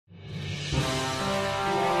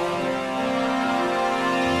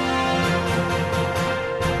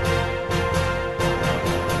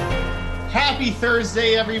Happy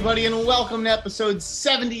Thursday, everybody, and welcome to episode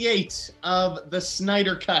 78 of the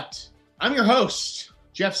Sneider Cut. I'm your host,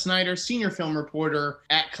 Jeff Sneider, senior film reporter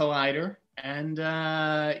at Collider. And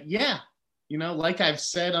like I've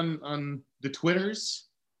said on the Twitters,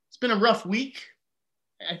 it's been a rough week.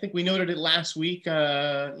 I think we noted it last week,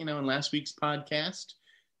 in last week's podcast.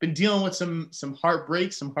 Been dealing with some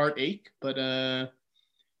heartbreak, some heartache, but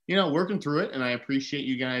working through it. And I appreciate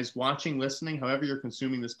you guys watching, listening, however you're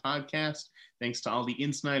consuming this podcast. Thanks to all the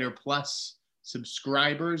InSneider Plus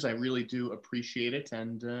subscribers. I really do appreciate it.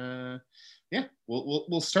 And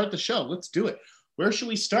we'll start the show. Let's do it. Where should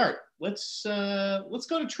we start? Let's go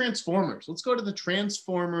to Transformers. Let's go to the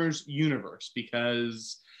Transformers universe,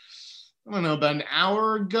 because I don't know, about an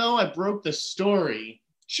hour ago, I broke the story,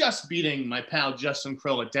 just beating my pal Justin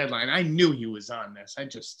Crow at deadline. I knew he was on this. I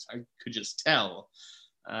could just tell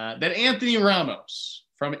that Anthony Ramos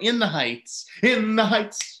from In the Heights,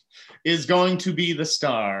 is going to be the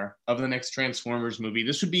star of the next Transformers movie.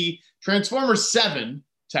 This would be Transformers 7,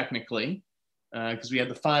 technically, because we had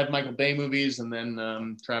the 5 Michael Bay movies and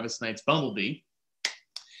then Travis Knight's Bumblebee.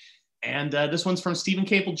 And this one's from Stephen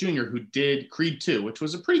Caple Jr., who did Creed 2, which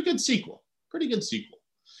was a pretty good sequel.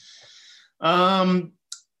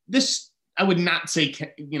 This, I would not say,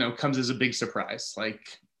 comes as a big surprise.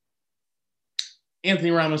 Like, Anthony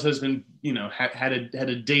Ramos has been, had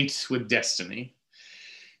a date with destiny.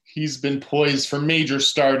 He's been poised for major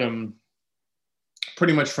stardom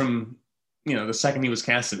pretty much from, the second he was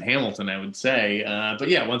cast in Hamilton, I would say. But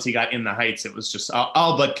yeah, once he got In the Heights, it was just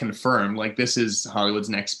all but confirmed. Like, this is Hollywood's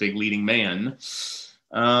next big leading man. He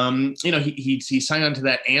signed on to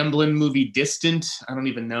that Amblin movie, Distant. I don't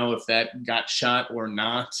even know if that got shot or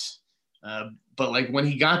not. But like, when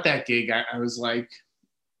he got that gig, I was like,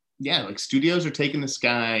 yeah, like, studios are taking this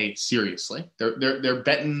guy seriously. They're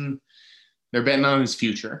betting on his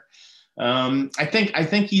future. I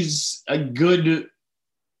think he's a good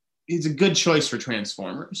choice for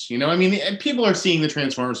Transformers. People are seeing the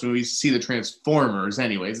Transformers movies, see the Transformers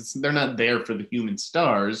anyways. They're not there for the human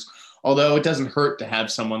stars, although it doesn't hurt to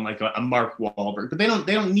have someone like a Mark Wahlberg. But they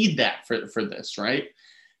don't need that for this, right?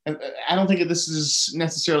 And I don't think that this is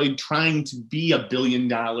necessarily trying to be a $1 billion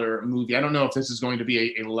movie. I don't know if this is going to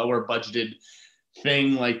be a lower budgeted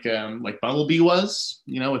thing like Bumblebee was,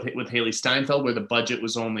 with Haley Steinfeld, where the budget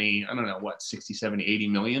was only, I don't know, 60, 70, 80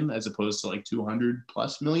 million, as opposed to like 200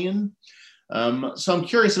 plus million. So I'm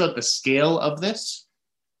curious about the scale of this,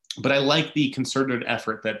 but I like the concerted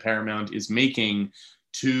effort that Paramount is making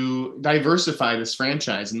to diversify this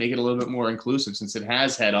franchise and make it a little bit more inclusive, since it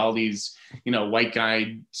has had all these, white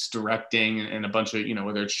guys directing and a bunch of,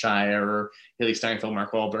 whether it's Shia or Haley Steinfeld,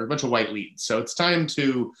 Mark Wahlberg, a bunch of white leads. So it's time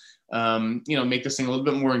to, make this thing a little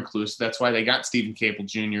bit more inclusive. That's why they got Stephen Caple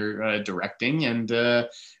Jr. Directing. And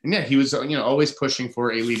he was, always pushing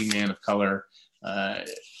for a leading man of color.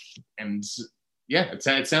 It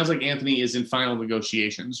sounds like Anthony is in final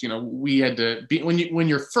negotiations. We had to be, when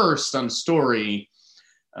you're first on the story,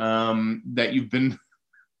 that you've been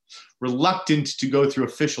reluctant to go through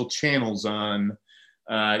official channels on,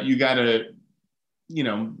 you got to,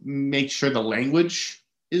 make sure the language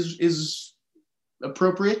is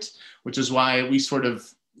appropriate, which is why we sort of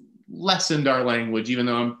lessened our language, even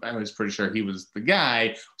though I was pretty sure he was the guy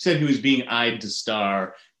who said he was being eyed to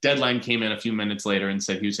star. Deadline came in a few minutes later and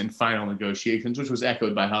said he was in final negotiations, which was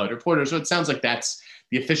echoed by Hollywood Reporter. So it sounds like that's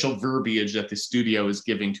the official verbiage that the studio is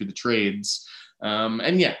giving to the trades.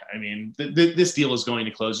 This deal is going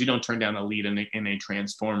to close. You don't turn down a lead in a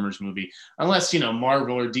Transformers movie unless,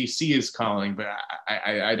 Marvel or DC is calling, but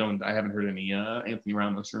I haven't heard any Anthony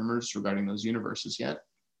Ramos rumors regarding those universes yet.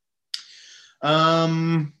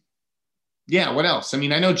 What else? I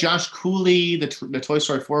know Josh Cooley, the Toy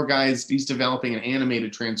Story 4 guys, he's developing an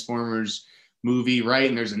animated Transformers movie, right?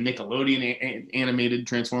 And there's a Nickelodeon animated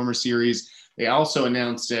Transformers series. They also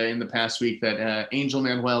announced in the past week that Angel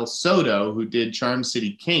Manuel Soto, who did Charm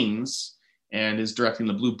City Kings and is directing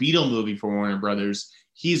the Blue Beetle movie for Warner Brothers,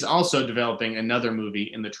 he's also developing another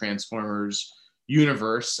movie in the Transformers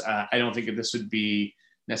universe. I don't think that this would be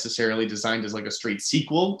necessarily designed as like a straight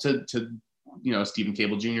sequel to Stephen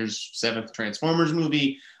Caple Jr.'s 7th Transformers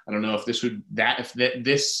movie. I don't know if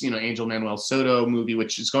this Angel Manuel Soto movie,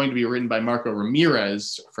 which is going to be written by Marco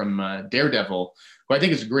Ramirez from Daredevil, who I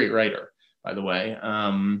think is a great writer, by the way. I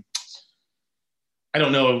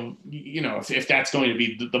don't know, if that's going to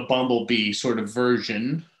be the Bumblebee sort of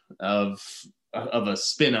version of a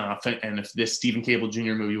spin-off, and if this Stephen Caple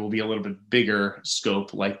Jr. movie will be a little bit bigger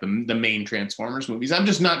scope like the main Transformers movies. I'm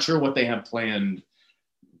just not sure what they have planned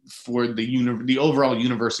for the overall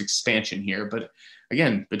universe expansion here. But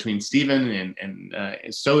again, between Steven and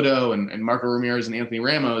Soto and Marco Ramirez and Anthony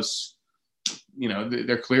Ramos,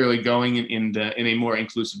 they're clearly going in a more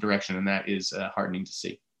inclusive direction, and that is heartening to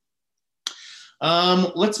see.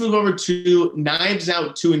 Let's move over to Knives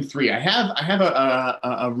Out 2 and 3. I have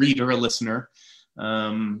a reader, a listener,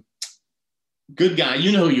 good guy.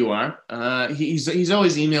 You know who you are. He's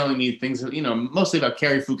always emailing me things, mostly about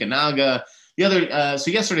Cary Fukunaga. So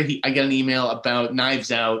yesterday I got an email about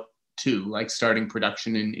Knives Out 2, like starting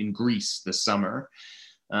production in Greece this summer,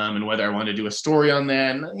 and whether I want to do a story on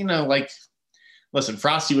that. And, listen,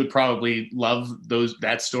 Frosty would probably love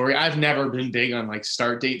that story. I've never been big on like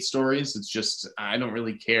start date stories. It's just, I don't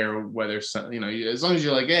really care whether, as long as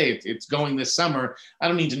you're like, hey, it's going this summer, I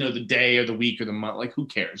don't need to know the day or the week or the month. Like, who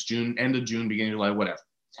cares? June, end of June, beginning of July, whatever.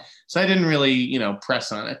 So I didn't really,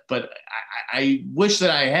 press on it, but I wish that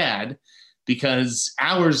I had, because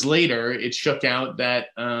hours later it shook out that,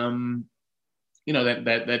 that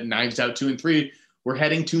Knives Out 2 and 3 we're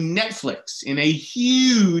heading to Netflix in a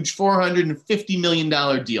huge $450 million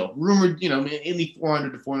deal, rumored, in the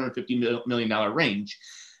 $400 to $450 million range.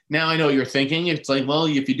 Now, I know you're thinking, it's like, well,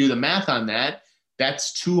 if you do the math on that,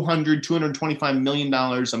 that's $225 million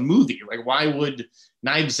a movie. Like, why would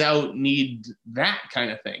Knives Out need that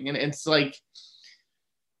kind of thing? And it's like,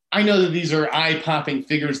 I know that these are eye-popping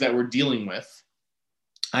figures that we're dealing with.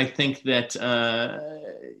 I think that, I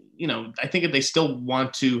think if they still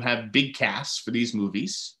want to have big casts for these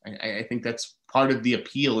movies, I think that's part of the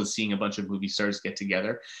appeal, is seeing a bunch of movie stars get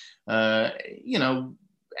together. As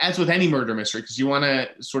with any murder mystery, because you want to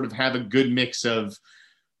sort of have a good mix of,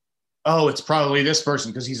 oh, it's probably this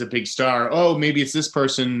person because he's a big star. Oh, maybe it's this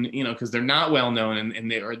person, because they're not well known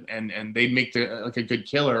and they make like a good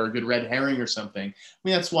killer or a good red herring or something. I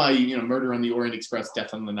mean, that's why Murder on the Orient Express,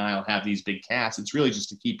 Death on the Nile have these big casts. It's really just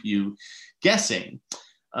to keep you guessing.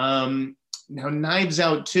 Now, Knives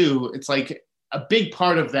Out 2, it's like a big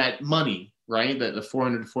part of that money, right? The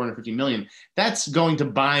 400 to 450 million, that's going to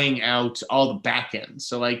buying out all the back end.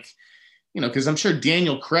 So because I'm sure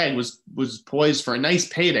Daniel Craig was poised for a nice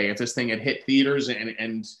payday if this thing had hit theaters,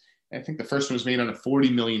 and I think the first one was made on a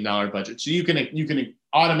 $40 million budget. So you can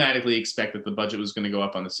automatically expect that the budget was going to go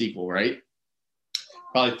up on the sequel, right?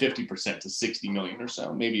 Probably 50% to 60 million or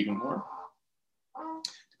so, maybe even more.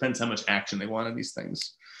 Depends how much action they want in these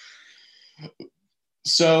things.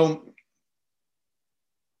 So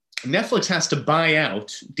Netflix has to buy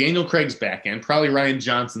out Daniel Craig's back end, probably Ryan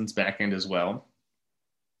Johnson's back end as well.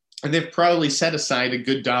 And they've probably set aside a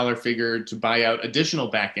good dollar figure to buy out additional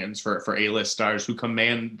back ends for A-list stars who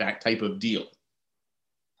command that type of deal.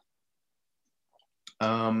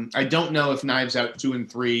 I don't know if Knives Out 2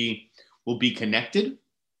 and 3 will be connected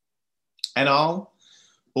at all,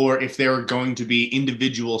 or if there are going to be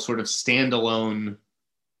individual sort of standalone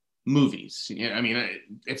movies.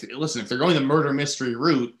 If they're going the murder mystery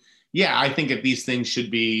route, yeah, I think that these things should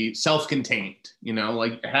be self-contained,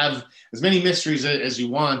 have as many mysteries as you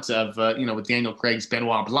want of, with Daniel Craig's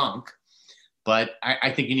Benoit Blanc. But I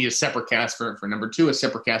think you need a separate cast for number 2, a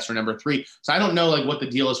separate cast for number 3. So I don't know what the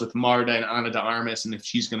deal is with Marta and Ana de Armas, and if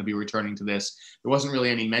she's going to be returning to this. There wasn't really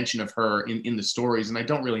any mention of her in the stories, and I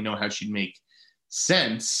don't really know how she'd make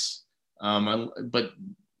sense. But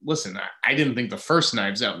listen, I didn't think the first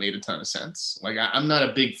Knives Out made a ton of sense. I'm not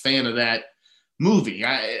a big fan of that movie.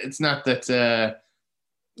 It's not that,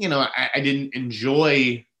 I didn't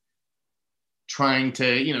enjoy trying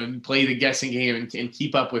to, play the guessing game and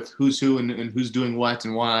keep up with who's who and who's doing what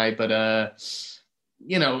and why. But,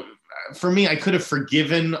 for me, I could have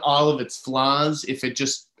forgiven all of its flaws if it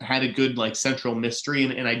just had a good, central mystery.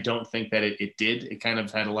 And I don't think that it did. It kind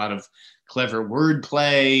of had a lot of clever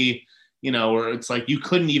wordplay, where it's like you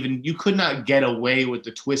could not get away with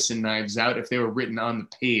the twists in Knives Out if they were written on the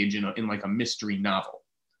page, in a mystery novel.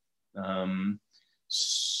 And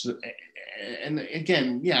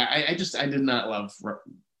again, yeah, I did not love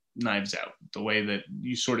Knives Out, the way that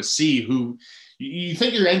you sort of see who you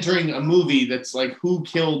think you're entering a movie that's like who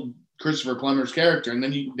killed Christopher Plummer's character, and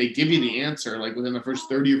then they give you the answer within the first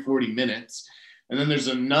 30 or 40 minutes, and then there's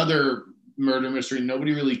another murder mystery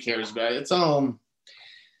nobody really cares about. It's all,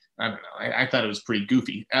 I don't know. I thought it was pretty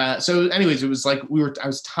goofy. So anyways, it was I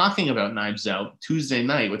was talking about Knives Out Tuesday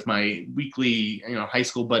night with my weekly, high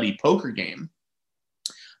school buddy poker game.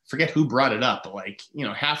 Forget who brought it up, but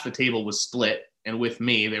half the table was split, and with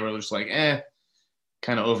me, they were just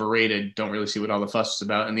kind of overrated. Don't really see what all the fuss is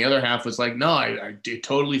about. And the other half was no, it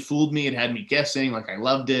totally fooled me. It had me guessing. I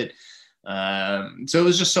loved it. So it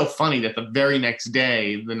was just so funny that the very next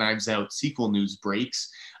day, the Knives Out sequel news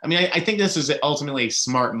breaks. I mean, I think this is ultimately a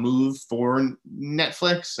smart move for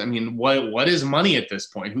Netflix. I mean, what is money at this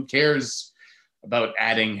point? Who cares about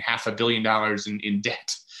adding $500 million in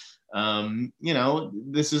debt?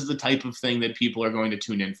 This is the type of thing that people are going to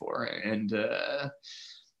tune in for. And,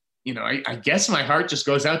 I guess my heart just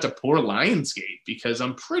goes out to poor Lionsgate, because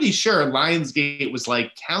I'm pretty sure Lionsgate was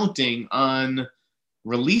like counting on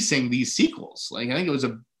releasing these sequels. Like, I think it was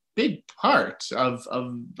a big part of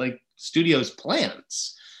like studio's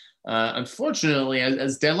plans. Unfortunately,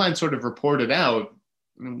 as Deadline sort of reported out,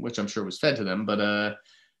 which I'm sure was fed to them, but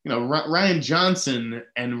Rian Johnson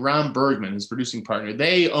and Ron Bergman, his producing partner,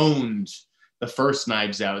 they owned the first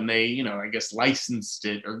Knives Out, and they, I guess licensed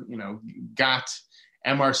it, or, got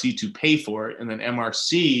MRC to pay for it. And then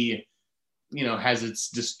MRC, has its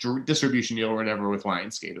distribution deal or whatever with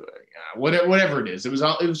Lionsgate, whatever it is. It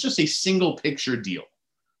was just a single picture deal.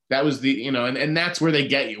 That was the, and that's where they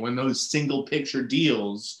get you, when those single picture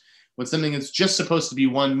deals, when something that's just supposed to be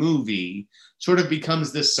one movie sort of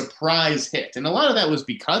becomes this surprise hit. And a lot of that was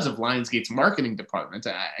because of Lionsgate's marketing department.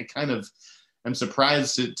 I kind of am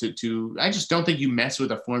surprised to I just don't think you mess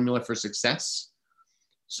with a formula for success.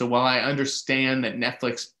 So while I understand that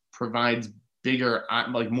Netflix provides bigger,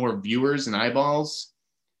 like more viewers and eyeballs,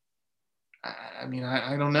 I mean,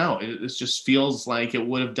 I don't know. It just feels like it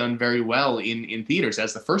would have done very well in theaters,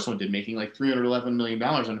 as the first one did, making like $311 million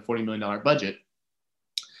on a $40 million budget.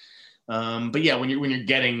 But yeah, when you're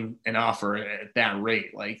getting an offer at that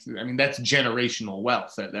rate, like, I mean, that's generational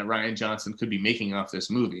wealth that Rian Johnson could be making off this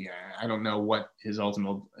movie. I don't know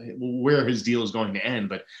where his deal is going to end,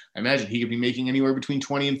 but I imagine he could be making anywhere between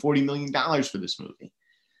 $20 and $40 million for this movie.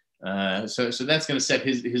 So that's going to set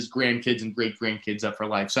his grandkids and great grandkids up for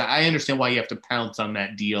life. So I understand why you have to pounce on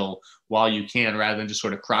that deal while you can, rather than just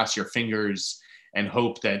sort of cross your fingers and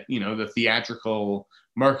hope that, the theatrical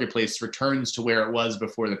marketplace returns to where it was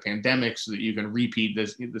before the pandemic, so that you can repeat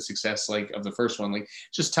the success like of the first one. Like, it's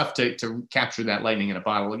just tough to capture that lightning in a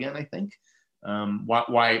bottle again, I think.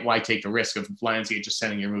 Why take the risk of Lionsgate just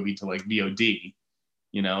sending your movie to like VOD?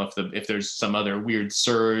 If there's some other weird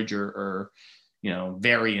surge or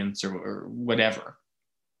variants or whatever.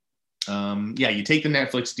 You take the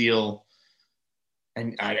Netflix deal,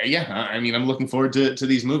 and I mean, I'm looking forward to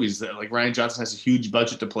these movies. Like, Rian Johnson has a huge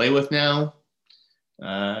budget to play with now.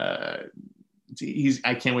 I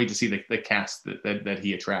can't wait to see the cast that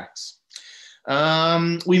he attracts.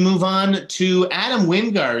 We move on to Adam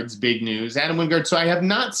Wingard's big news. Adam Wingard. So I have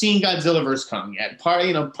not seen Godzilla vs. Kong yet. Part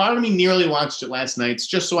of me nearly watched it last night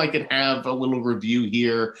just so I could have a little review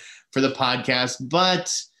here for the podcast,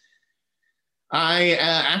 but I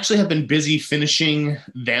actually have been busy finishing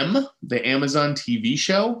the Amazon TV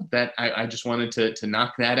show that I just wanted to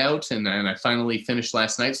knock that out. And I finally finished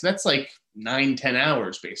last night. So that's like 9-10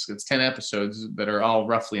 hours, basically. It's 10 episodes that are all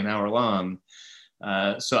roughly an hour long.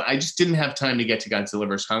 So I just didn't have time to get to Godzilla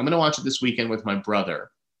vs. Kong. I'm going to watch it this weekend with my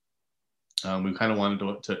brother. We kind of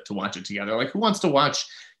wanted to watch it together. Like, who wants to watch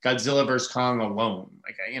Godzilla vs. Kong alone?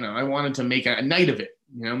 Like, I wanted to make a night of it,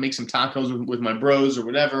 make some tacos with my bros or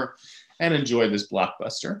whatever, and enjoy this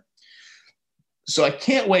blockbuster. So I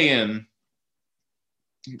can't weigh in.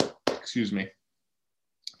 Excuse me.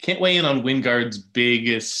 Can't weigh in on Wingard's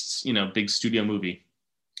biggest, big studio movie.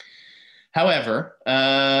 However,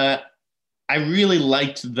 I really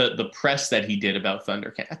liked the press that he did about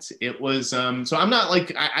ThunderCats. It was, so I'm not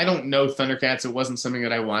like, I don't know ThunderCats. It wasn't something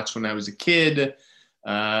that I watched when I was a kid.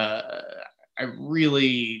 I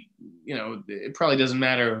really, it probably doesn't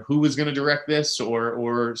matter who was going to direct this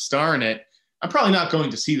or star in it. I'm probably not going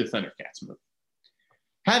to see the ThunderCats movie.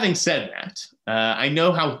 Having said that, I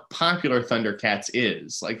know how popular ThunderCats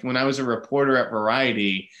is. Like, when I was a reporter at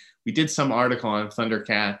Variety, we did some article on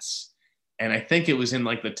ThunderCats, and I think it was in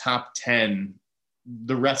like the top 10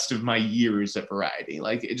 the rest of my years at Variety.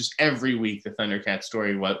 Like, it just every week the ThunderCats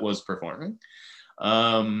story was performing.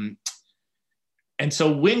 And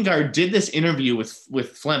so Wingard did this interview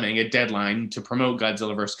with Fleming at Deadline to promote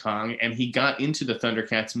Godzilla vs. Kong, and he got into the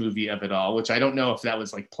ThunderCats movie of it all, which I don't know if that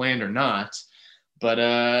was like planned or not.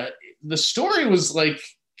 But the story was like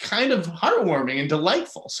kind of heartwarming and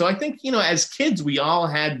delightful. So I think, as kids, we all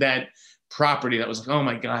had that property that was like, oh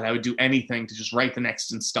my God, I would do anything to just write the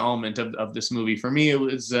next installment of this movie. For me, it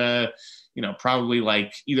was, probably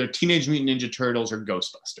like either Teenage Mutant Ninja Turtles or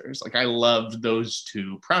Ghostbusters. Like, I loved those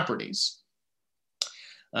two properties.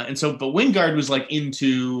 But Wingard was like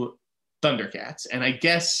into ThunderCats. And I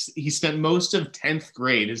guess he spent most of 10th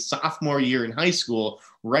grade, his sophomore year in high school,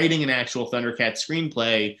 writing an actual ThunderCats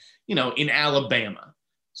screenplay, in Alabama.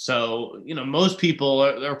 So, most people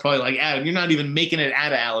are probably like, Adam, you're not even making it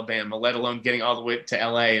out of Alabama, let alone getting all the way to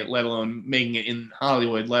LA, let alone making it in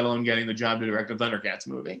Hollywood, let alone getting the job to direct a ThunderCats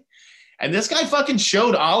movie. And this guy fucking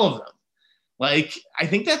showed all of them. Like, I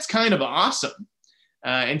think that's kind of awesome.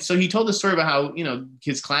 And so he told the story about how,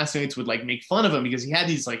 his classmates would like make fun of him because he had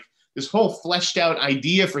these like this whole fleshed out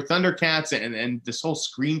idea for ThunderCats and this whole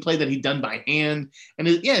screenplay that he'd done by hand. And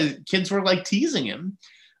kids were like teasing him.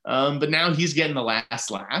 But now he's getting the last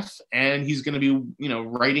laugh, and he's going to be,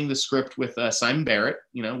 writing the script with Simon Barrett,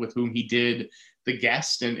 with whom he did The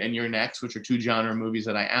Guest and You're Next, which are two genre movies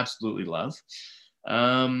that I absolutely love.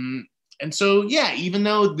 And so, even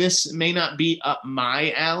though this may not be up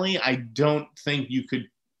my alley, I don't think you could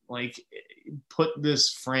like put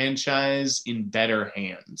this franchise in better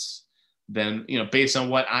hands than, based on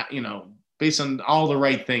what based on all the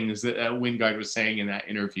right things that Wingard was saying in that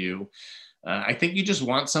interview. I think you just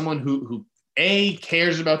want someone who A,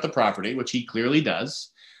 cares about the property, which he clearly does,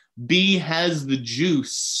 B, has the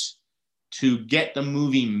juice to get the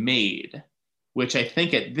movie made, which I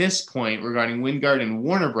think at this point regarding Wingard and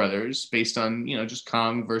Warner Brothers, based on, just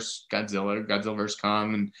Kong versus Godzilla, Godzilla versus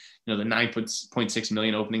Kong, and, the 9.6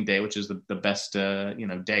 million opening day, which is the best,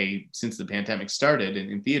 day since the pandemic started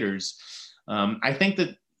in theaters. I think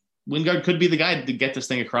that Wingard could be the guy to get this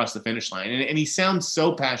thing across the finish line. And he sounds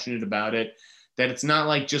so passionate about it that it's not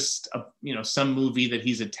like just, some movie that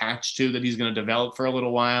he's attached to that he's going to develop for a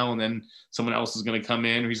little while and then someone else is going to come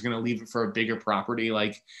in or he's going to leave it for a bigger property.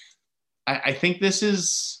 Like, I think this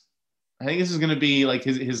is going to be like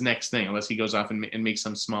his next thing, unless he goes off and makes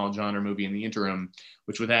some small genre movie in the interim,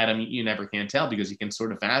 which with Adam, you never can tell because he can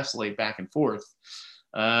sort of vacillate back and forth.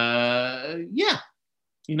 You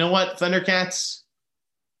know what? ThunderCats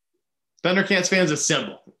fans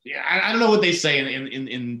assemble. Yeah, I don't know what they say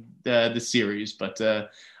in the series, but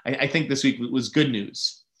I think this week was good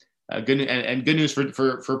news. Good news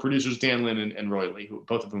for producers Dan Lin and Roy Lee,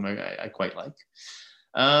 both of whom I quite like.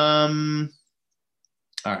 All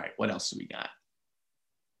right, what else do we got?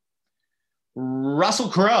 Russell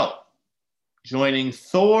Crowe joining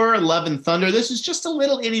Thor: Love and Thunder. This is just a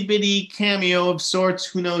little itty bitty cameo of sorts.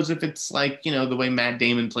 Who knows if it's like, the way Matt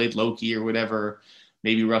Damon played Loki or whatever.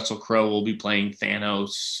 Maybe Russell Crowe will be playing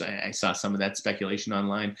Thanos. I saw some of that speculation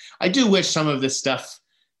online. I do wish some of this stuff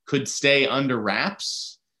could stay under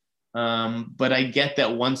wraps. But I get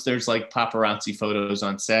that once there's like paparazzi photos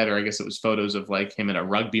on set, or I guess it was photos of like him in a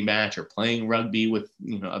rugby match or playing rugby with,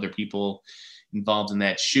 other people involved in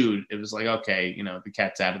that shoot, it was like, okay, the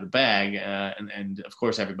cat's out of the bag. And of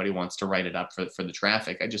course, everybody wants to write it up for the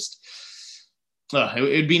traffic.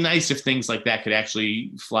 It'd be nice if things like that could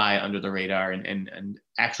actually fly under the radar and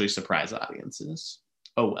actually surprise audiences.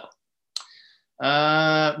 Oh, well.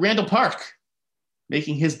 Randall Park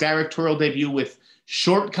making his directorial debut with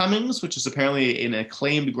Shortcomings, which is apparently an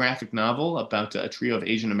acclaimed graphic novel about a trio of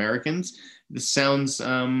Asian Americans. This sounds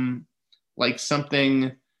like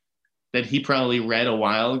something that he probably read a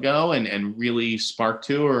while ago and really sparked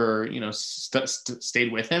to, or,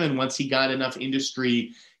 stayed with him. And once he got enough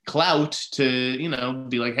industry clout to,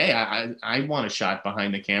 be like, hey, I want a shot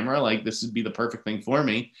behind the camera. Like, this would be the perfect thing for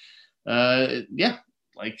me.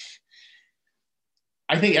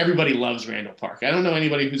 I think everybody loves Randall Park. I don't know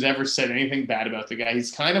anybody who's ever said anything bad about the guy.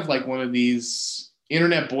 He's kind of like one of these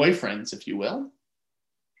internet boyfriends, if you will,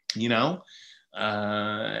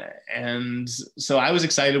 and so I was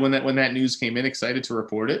excited when that news came in, excited to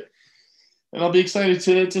report it. And I'll be excited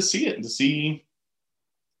to see it and to see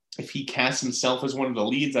if he casts himself as one of the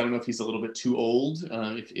leads. I don't know if he's a little bit too old.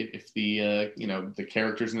 If the the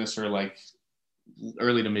characters in this are like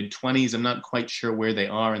early to mid 20s, I'm not quite sure where they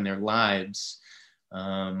are in their lives.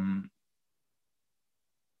 But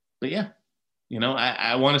yeah,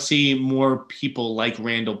 I want to see more people like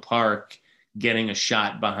Randall Park getting a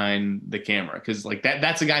shot behind the camera, because like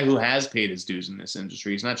that's a guy who has paid his dues in this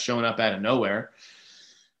industry. He's not showing up out of nowhere.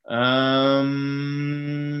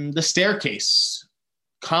 The Staircase.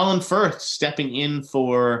 Colin Firth stepping in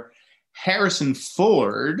for Harrison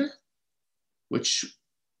Ford, which,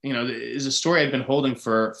 is a story I've been holding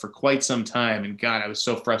for quite some time. And God, I was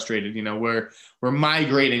so frustrated. We're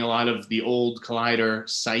migrating a lot of the old Collider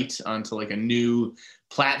site onto like a new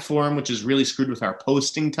platform, which is really screwed with our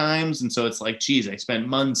posting times. And so it's like, geez, I spent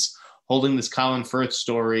months holding this Colin Firth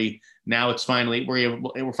story. Now it's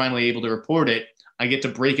we're finally able to report it. I get to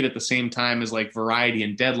break it at the same time as like Variety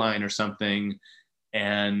and Deadline or something.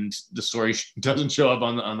 And the story doesn't show up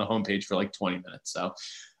on the homepage for like 20 minutes. So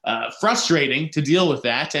frustrating to deal with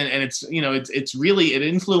that. And it's, it's really, it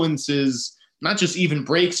influences not just even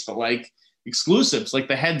breaks, but like exclusives, like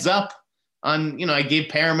the heads up on, I gave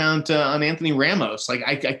Paramount on Anthony Ramos. Like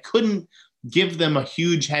I couldn't give them a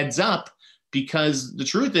huge heads up because the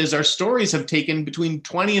truth is our stories have taken between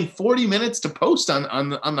 20 and 40 minutes to post on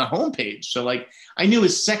the homepage. So like I knew the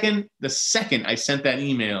second I sent that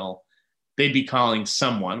email, they'd be calling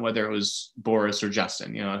someone, whether it was Boris or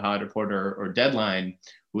Justin, at Hollywood Reporter or Deadline,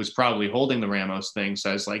 who was probably holding the Ramos thing. So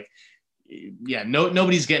I was like, yeah,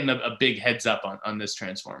 nobody's getting a big heads up on this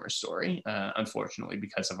Transformers story, unfortunately,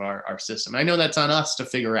 because of our system. I know that's on us to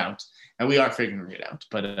figure out, and we are figuring it out.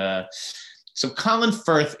 But so Colin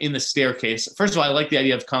Firth in The Staircase. First of all, I like the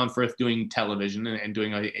idea of Colin Firth doing television and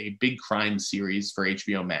doing a big crime series for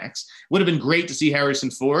HBO Max. Would have been great to see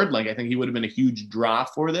Harrison Ford. Like I think he would have been a huge draw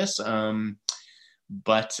for this.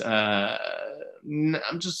 But I'm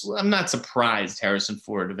not surprised Harrison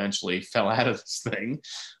Ford eventually fell out of this thing.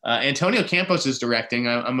 Antonio Campos is directing.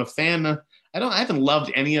 I'm a fan. I haven't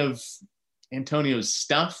loved any of Antonio's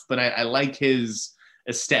stuff, but I like his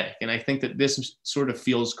aesthetic. And I think that this sort of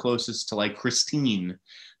feels closest to like Christine,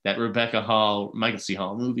 that Michael C.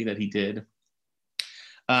 Hall movie that he did.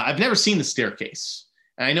 I've never seen The Staircase.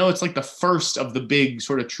 And I know it's like the first of the big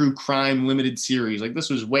sort of true crime limited series. Like this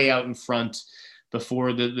was way out in front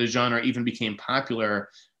before the genre even became popular.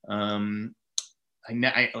 I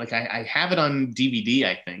have it on DVD,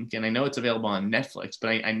 I think, and I know it's available on Netflix, but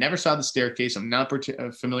I never saw The Staircase. I'm not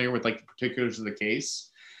familiar with like the particulars of the case.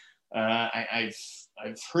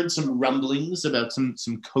 I've heard some rumblings about some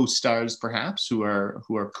co-stars perhaps who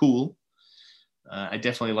are cool. I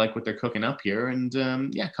definitely like what they're cooking up here, and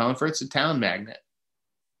Colin Firth's a talent magnet.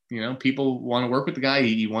 People want to work with the guy.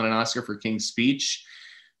 He won an Oscar for King's Speech.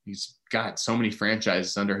 He's got so many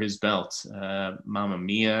franchises under his belt, Mamma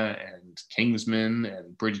Mia and Kingsman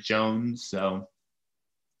and Bridget Jones. So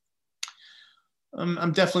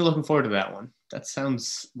I'm definitely looking forward to that one. That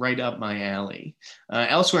sounds right up my alley.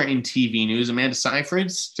 Elsewhere in TV news, Amanda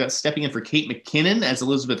Seyfried's just stepping in for Kate McKinnon as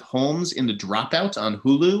Elizabeth Holmes in The Dropout on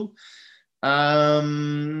Hulu.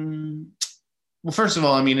 Well, first of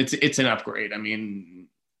all, I mean, it's an upgrade. I mean,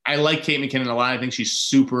 I like Kate McKinnon a lot. I think she's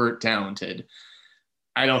super talented.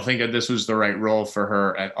 I don't think that this was the right role for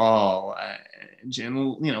her at all.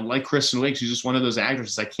 And, like Kristen Wiig, she's just one of those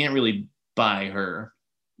actresses. I can't really buy her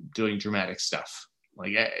doing dramatic stuff.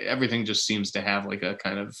 Like everything just seems to have like a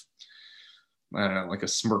kind of, I don't know, like a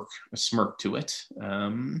smirk to it.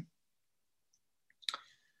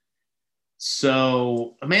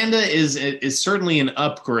 So Amanda is certainly an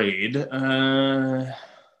upgrade. I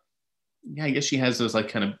guess she has those like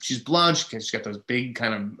kind of, she's blonde. She's got those big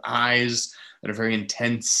kind of eyes that are very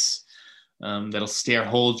intense, that'll stare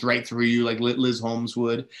holes right through you like Liz Holmes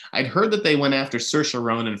would. I'd heard that they went after Saoirse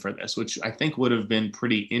Ronan for this, which I think would have been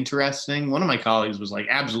pretty interesting. One of my colleagues was like,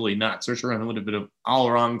 absolutely not. Saoirse Ronan would have been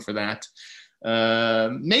all wrong for that.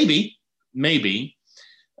 Maybe.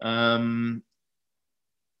 I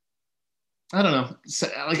don't know. I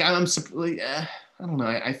don't know.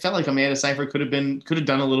 I felt like Amanda Seyfried could have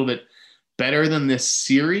done a little bit better than this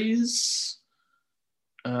series.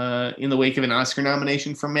 In the wake of an Oscar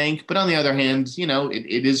nomination for Mank. But on the other hand,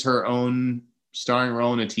 it is her own starring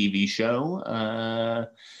role in a TV show.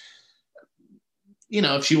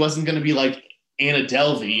 If she wasn't going to be like Anna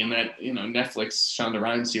Delvey in that, Netflix Shonda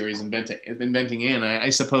Rhimes series, Inventing Anna,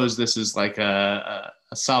 I suppose this is like a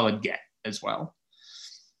solid get as well.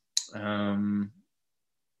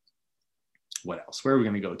 What else? Where are we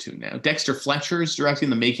going to go to now? Dexter Fletcher is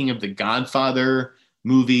directing the making of the Godfather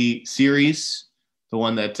movie series, the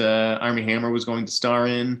one that Armie Hammer was going to star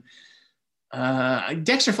in.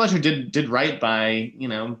 Dexter Fletcher did right by,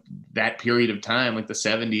 that period of time, like the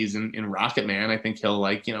 70s in Rocket Man. I think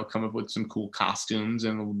he'll come up with some cool costumes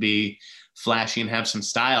and will be flashy and have some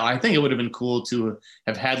style. I think it would have been cool to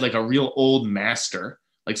have had like a real old master,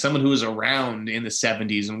 like someone who was around in the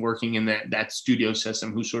 70s and working in that studio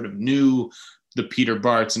system, who sort of knew the Peter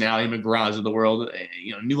Barts and Ali McGraws of the world,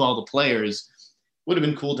 knew all the players. Would have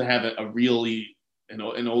been cool to have a really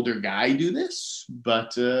an older guy do this,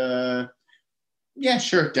 but yeah,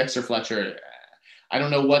 sure, Dexter Fletcher. I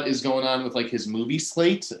don't know what is going on with like his movie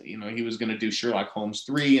slate. He was going to do Sherlock Holmes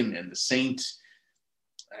 3 and The Saint.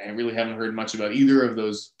 I really haven't heard much about either of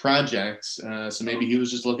those projects, so maybe he was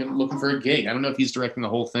just looking for a gig. I don't know if he's directing the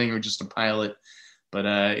whole thing or just a pilot, but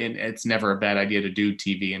it's never a bad idea to do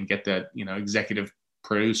TV and get that executive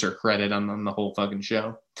producer credit on the whole fucking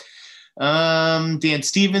show. Dan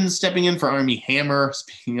Stevens stepping in for Armie Hammer,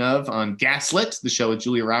 speaking of, on Gaslit, the show with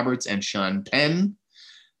Julia Roberts and Sean Penn.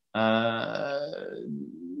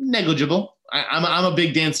 Negligible. I'm a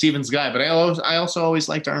big Dan Stevens guy, but I also always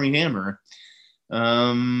liked Armie Hammer.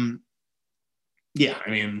 Yeah, I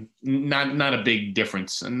mean, not a big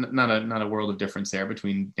difference, and not a world of difference there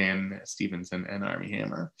between Dan Stevens and Armie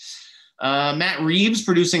Hammer. Matt Reeves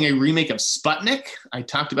producing a remake of Sputnik. I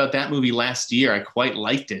talked about that movie last year. I quite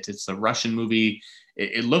liked it. It's a Russian movie.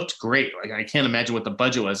 It looked great. Like, I can't imagine what the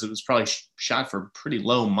budget was. It was probably shot for pretty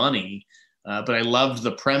low money, but I loved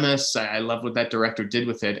the premise. I love what that director did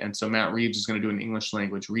with it. And so Matt Reeves is going to do an English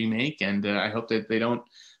language remake, and I hope that they don't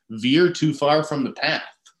veer too far from the path.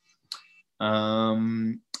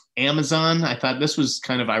 Amazon, I thought this was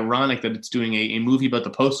kind of ironic that it's doing a movie about the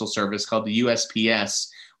Postal Service called the USPS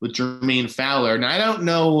with Jermaine Fowler. Now, I don't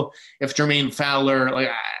know if Jermaine Fowler, like,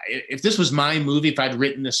 if this was my movie, if I'd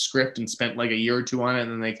written this script and spent like a year or two on it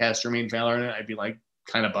and then they cast Jermaine Fowler in it, I'd be like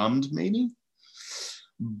kind of bummed maybe.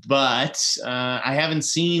 But I haven't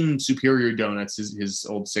seen Superior Donuts, his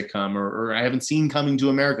old sitcom, or I haven't seen Coming to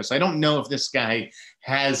America. So I don't know if this guy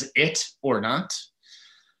has it or not.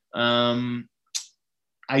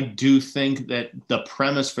 I do think that the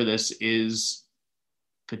premise for this is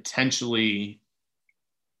potentially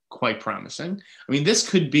quite promising. I mean, this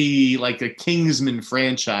could be like a Kingsman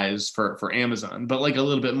franchise for Amazon, but like a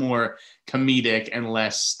little bit more comedic and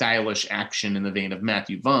less stylish action in the vein of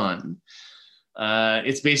Matthew Vaughn.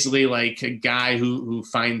 It's basically like a guy who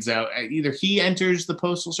finds out either he enters the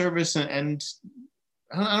Postal Service and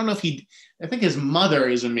I don't know if I think his mother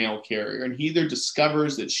is a mail carrier, and he either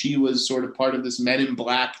discovers that she was sort of part of this Men in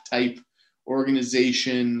Black type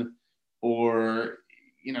organization, or,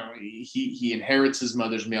 you know, he inherits his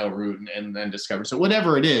mother's mail route and then discovers. So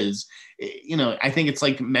whatever it is, you know, I think it's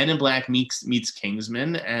like Men in Black meets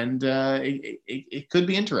Kingsman, and it could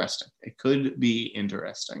be interesting. It could be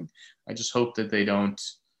interesting. I just hope that they don't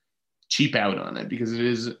cheap out on it, because it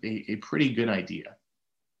is a pretty good idea.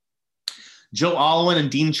 Joe Alwyn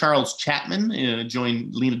and Dean Charles Chapman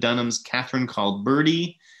joined Lena Dunham's Catherine Called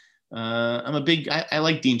Birdie. I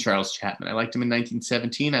like Dean Charles Chapman. I liked him in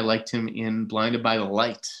 1917. I liked him in Blinded by the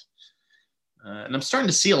Light. And I'm starting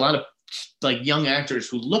to see a lot of like young actors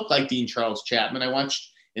who look like Dean Charles Chapman. I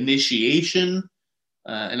watched Initiation,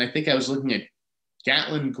 and I think I was looking at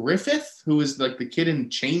Gatlin Griffith, who is like the kid in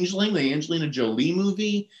Changeling, the Angelina Jolie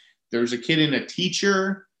movie. There's a kid in A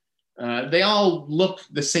Teacher. They all look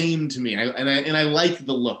the same to me, and I like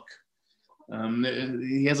the look.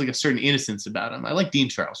 He has like a certain innocence about him. I like Dean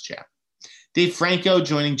Charles Chapman. Dave Franco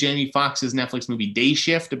joining Jamie Foxx's Netflix movie Day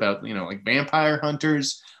Shift about, you know, like vampire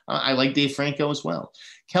hunters. I like Dave Franco as well.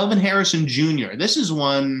 Kelvin Harrison Jr. This is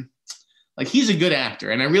one, like, he's a good actor,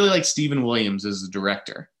 and I really like Stephen Williams as the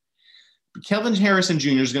director. But Kelvin Harrison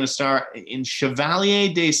Jr. is going to star in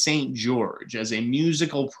Chevalier de Saint George as a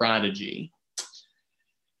musical prodigy.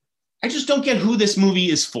 I just don't get who this movie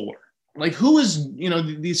is for. Like, who is, you know,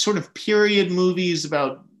 these sort of period movies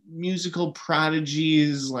about musical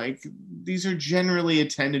prodigies, like, these are generally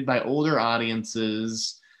attended by older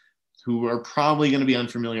audiences who are probably going to be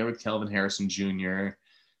unfamiliar with Kelvin Harrison Jr.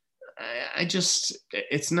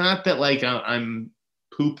 It's not that like I'm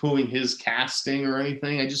poo-pooing his casting or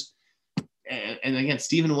anything. And again,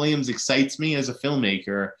 Stephen Williams excites me as a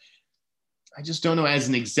filmmaker. I just don't know, as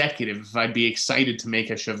an executive, if I'd be excited to make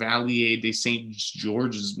a Chevalier de Saint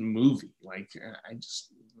George's movie. Like,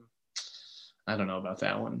 I don't know about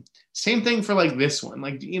that one. Same thing for like this one.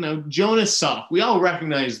 Like, you know, Jonas Salk. We all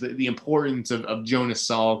recognize the importance of Jonas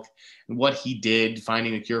Salk and what he did,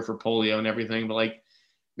 finding a cure for polio and everything. But like,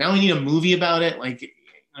 now we need a movie about it. Like,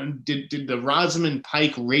 did the Rosamund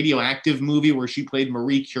Pike Radioactive movie where she played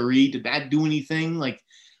Marie Curie, did that do anything? Like,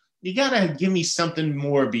 you gotta give me something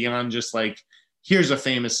more beyond just like, here's a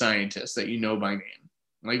famous scientist that you know by name.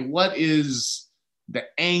 Like, what is the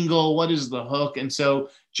angle? What is the hook? And so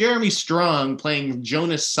Jeremy Strong playing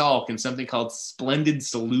Jonas Salk in something called Splendid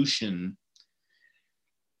Solution.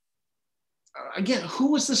 Again,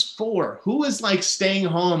 who was this for? Who is like staying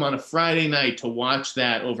home on a Friday night to watch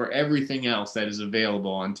that over everything else that is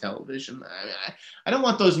available on television? I don't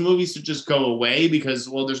want those movies to just go away because,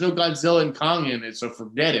 well, there's no Godzilla and Kong in it, so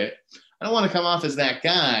forget it. I don't want to come off as that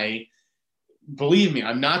guy. Believe me,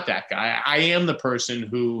 I'm not that guy. I am the person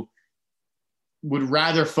who would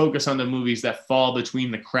rather focus on the movies that fall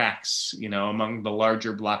between the cracks, you know, among the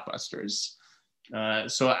larger blockbusters.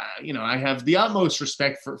 So I have the utmost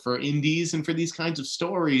respect for indies and for these kinds of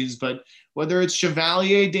stories, but whether it's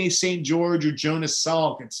Chevalier de Saint George or Jonas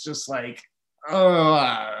Salk, it's just like,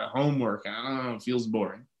 homework. I don't know, it feels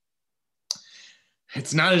boring.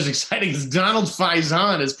 It's not as exciting as Donald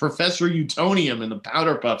Faison as Professor Utonium in the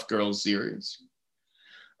Powderpuff Girls series.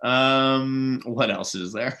 What else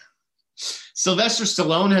is there? Sylvester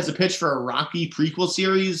Stallone has a pitch for a Rocky prequel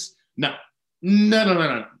series. No.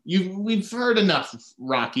 We've heard enough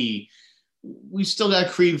Rocky We've still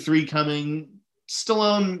got Creed 3 coming.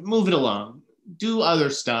 Stallone, move it along. Do other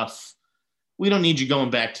stuff. We don't need you going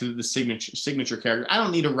back to the signature character. I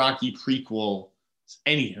don't need a Rocky prequel,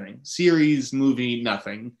 anything. Series, movie,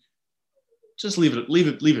 nothing. Just leave it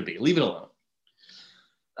be. Leave it alone.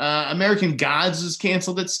 American Gods is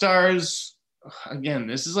canceled at Stars. Again,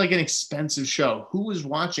 this is like an expensive show. Who is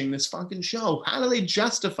watching this fucking show? How do they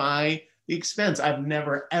justify the expense? I've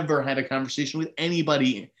never, ever had a conversation with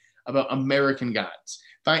anybody about American Gods.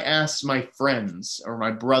 If I asked my friends or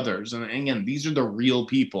my brothers, and again, these are the real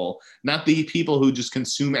people, not the people who just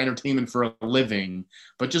consume entertainment for a living,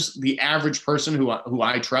 but just the average person who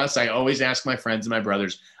I trust. I always ask my friends and my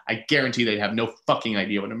brothers. I guarantee they have no fucking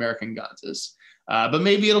idea what American Gods is. But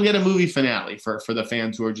maybe it'll get a movie finale for the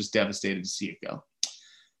fans who are just devastated to see it go.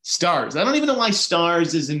 Stars. I don't even know why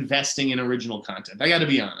Stars is investing in original content. I got to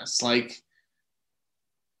be honest. Like,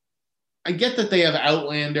 I get that they have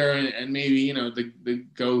Outlander and maybe, you know, the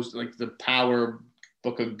Ghost, like the Power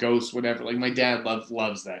Book of Ghosts, whatever. Like, my dad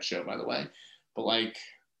loves that show, by the way. But, like,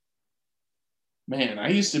 man, I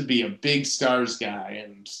used to be a big Stars guy,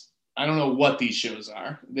 and I don't know what these shows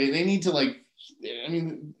are. They need to, like, I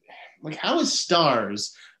mean, like, how is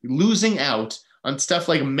Stars losing out on stuff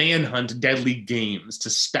like Manhunt, Deadly Games to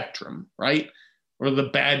Spectrum, right? Or the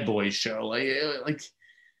Bad Boys show? Like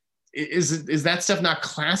is that stuff not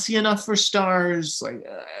classy enough for Stars? Like,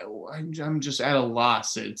 I'm just at a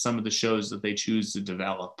loss at some of the shows that they choose to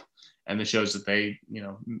develop and the shows that they, you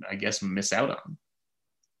know, I guess miss out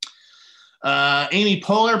on. Amy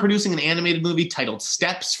Poehler producing an animated movie titled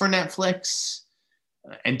Steps for Netflix.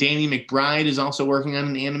 And Danny McBride is also working on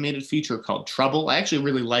an animated feature called Trouble. I actually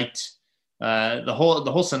really liked the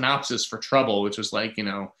whole synopsis for Trouble, which was like, you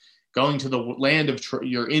know, going to the land of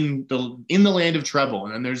you're in the land of trouble,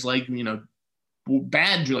 and then there's like, you know,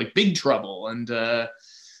 bad, like big trouble, and I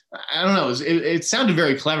don't know. It sounded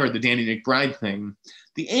very clever, the Danny McBride thing.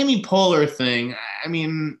 The Amy Poehler thing, I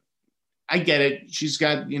mean, I get it. She's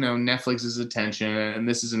got, you know, Netflix's attention, and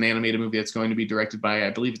this is an animated movie that's going to be directed by, I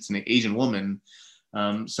believe it's an Asian woman.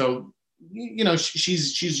 So, you know,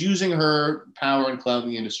 she's using her power and clout in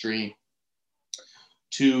the industry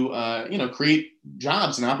to, you know, create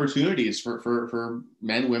jobs and opportunities for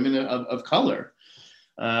men, women of color,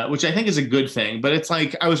 which I think is a good thing. But it's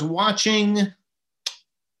like, I was watching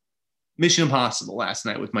Mission Impossible last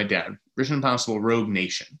night with my dad, Mission Impossible Rogue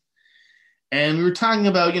Nation. And we were talking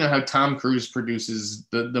about, you know, how Tom Cruise produces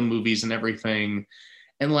the movies and everything.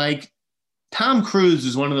 And like, Tom Cruise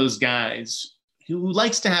is one of those guys who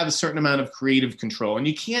likes to have a certain amount of creative control. And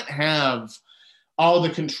you can't have all the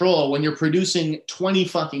control when you're producing 20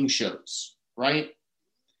 fucking shows, right?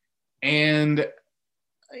 And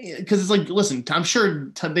because it's like, listen, I'm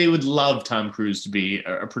sure they would love Tom Cruise to be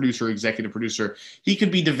a producer, executive producer. He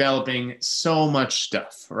could be developing so much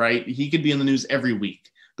stuff, right? He could be in the news every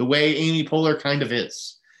week, the way Amy Poehler kind of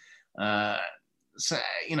is. So,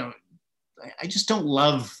 you know, I just don't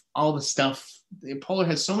love all the stuff. Poehler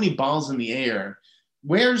has so many balls in the air.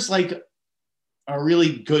 Where's like a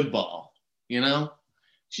really good ball, you know?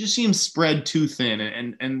 She just seems spread too thin.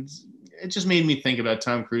 And it just made me think about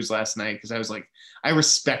Tom Cruise last night, because I was like, I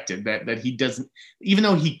respected that he doesn't, even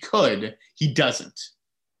though he could, he doesn't.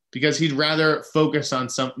 Because he'd rather focus on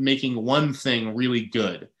making one thing really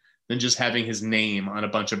good than just having his name on a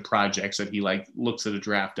bunch of projects that he like looks at a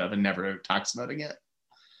draft of and never talks about again.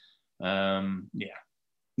 Yeah.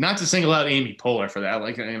 Not to single out Amy Poehler for that.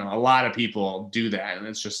 Like, you know, a lot of people do that. And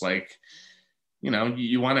it's just like, you know,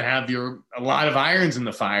 you want to have a lot of irons in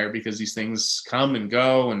the fire, because these things come and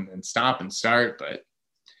go and stop and start. But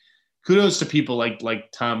kudos to people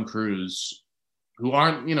like Tom Cruise, who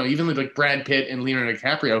aren't, you know, even like Brad Pitt and Leonardo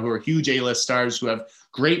DiCaprio, who are huge A-list stars, who have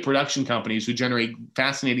great production companies, who generate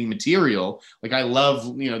fascinating material. Like, I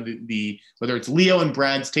love, you know, the whether it's Leo and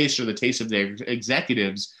Brad's taste or the taste of their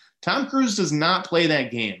executives, Tom Cruise does not play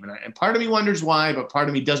that game. And part of me wonders why, but part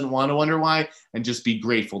of me doesn't want to wonder why, and just be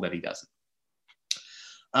grateful that he doesn't.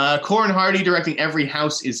 Corin Hardy directing Every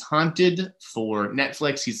House is Haunted for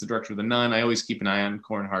Netflix. He's the director of The Nun. I always keep an eye on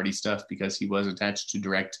Corin Hardy stuff because he was attached to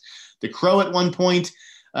direct The Crow at one point.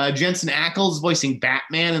 Jensen Ackles voicing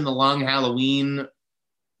Batman in The Long Halloween.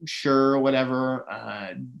 Sure, whatever.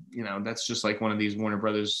 You know, that's just like one of these Warner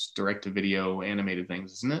Brothers direct-to-video animated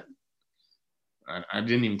things, isn't it? I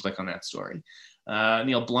didn't even click on that story.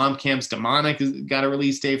 Neil Blomkamp's Demonic has got a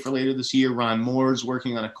release date for later this year. Ron Moore's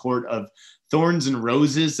working on A Court of Thorns and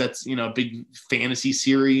Roses. That's, you know, a big fantasy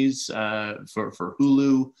series for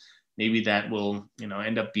Hulu. Maybe that will, you know,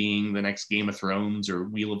 end up being the next Game of Thrones or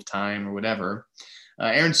Wheel of Time or whatever.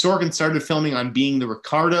 Aaron Sorkin started filming on Being the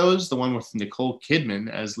Ricardos, the one with Nicole Kidman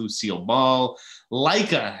as Lucille Ball.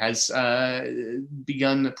 Laika has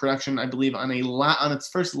begun production, I believe, on its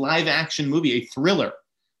first live-action movie, a thriller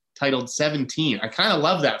titled 17. I kind of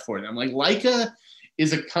love that for them. Like, Laika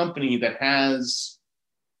is a company that has,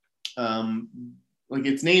 like,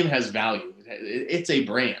 its name has value. It's a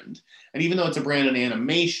brand. And even though it's a brand in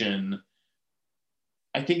animation,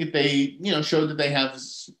 I think that they, show that they have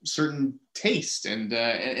certain taste, and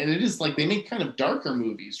it is like they make kind of darker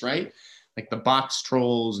movies, right? Like the Box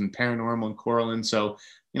Trolls and Paranormal and Coraline. So,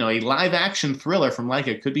 a live action thriller from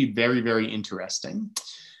Laika could be very, very interesting.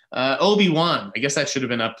 Obi-Wan, I guess that should have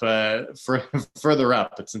been up further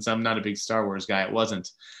up, but since I'm not a big Star Wars guy, it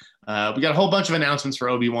wasn't. We got a whole bunch of announcements for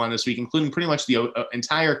Obi-Wan this week, including pretty much the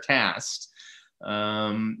entire cast.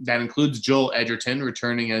 That includes Joel Edgerton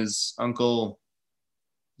returning as Uncle.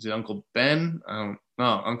 Is it Uncle Ben? I don't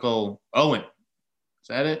know. Uncle Owen. Is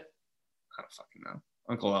that it? I don't fucking know.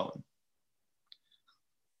 Uncle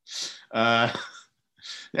Owen.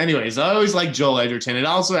 Anyways, I always like Joel Edgerton. It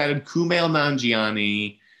also added Kumail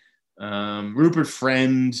Nanjiani, Rupert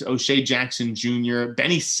Friend, O'Shea Jackson Jr.,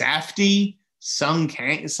 Benny Safdie, Sung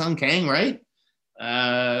Kang, right?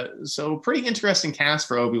 So pretty interesting cast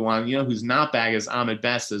for Obi-Wan. Who's not back is Ahmed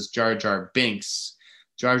Best as Jar Jar Binks.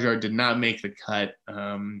 Jar Jar did not make the cut.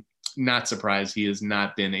 Not surprised. He has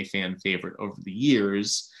not been a fan favorite over the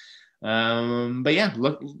years. But yeah,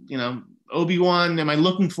 look, Obi-Wan, am I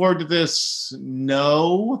looking forward to this?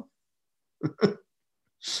 No.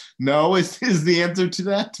 No is the answer to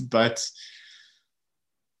that. But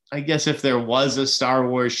I guess if there was a Star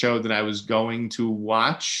Wars show that I was going to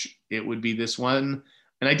watch, it would be this one.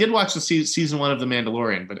 And I did watch the season 1 of The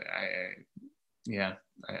Mandalorian, but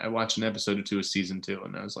I watched an episode or two of season 2,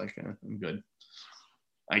 and I was like, I'm good.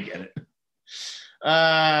 I get it.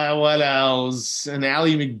 What else? An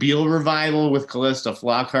Ally McBeal revival with Callista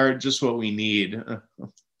Flockhart, just what we need.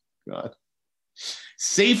 Oh, God.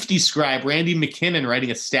 Safety Scribe, Randy McKinnon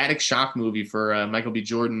writing a Static Shock movie for Michael B.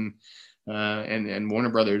 Jordan and Warner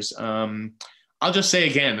Brothers. I'll just say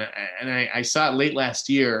again, and I saw it late last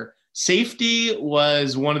year, Safety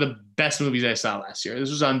was one of the best movies I saw last year.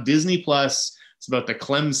 This was on Disney Plus. It's about the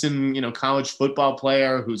Clemson, college football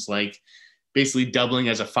player who's like basically doubling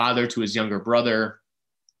as a father to his younger brother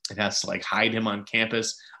and has to like hide him on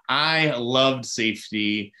campus. I loved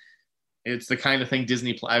Safety. It's the kind of thing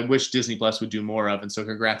I wish Disney Plus would do more of. And so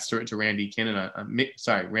congrats to Randy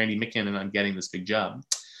McKinnon on getting this big job.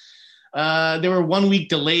 There were 1 week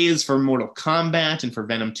delays for Mortal Kombat and for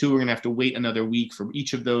Venom 2. We're going to have to wait another week for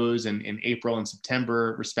each of those in April and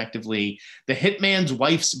September, respectively. The Hitman's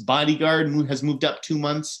Wife's Bodyguard has moved up 2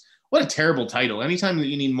 months. What a terrible title. Anytime that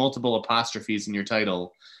you need multiple apostrophes in your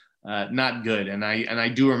title, not good. And I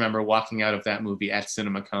do remember walking out of that movie at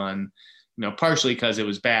CinemaCon, partially because it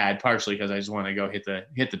was bad, partially because I just want to go hit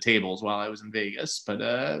the tables while I was in Vegas, but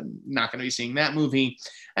not going to be seeing that movie.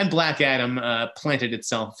 And Black Adam planted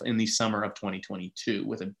itself in the summer of 2022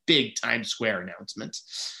 with a big Times Square announcement.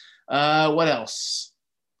 What else?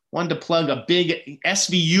 Wanted to plug a big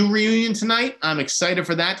SVU reunion tonight. I'm excited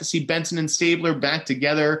for that, to see Benson and Stabler back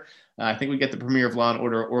together. I think we get the premiere of Law &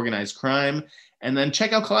 Order Organized Crime. And then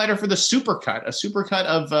check out Collider for the supercut, a supercut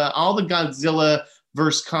of all the Godzilla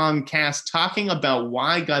vs. Kong cast talking about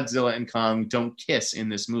why Godzilla and Kong don't kiss in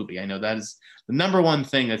this movie. I know that is the number one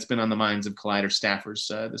thing that's been on the minds of Collider staffers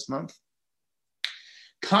this month.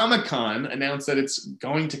 Comic-Con announced that it's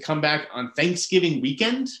going to come back on Thanksgiving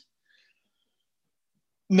weekend.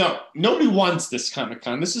 No, nobody wants this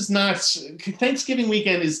Comic-Con. This is not... Thanksgiving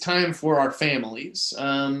weekend is time for our families.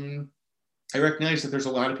 I recognize that there's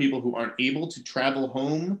a lot of people who aren't able to travel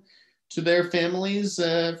home to their families,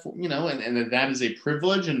 and that is a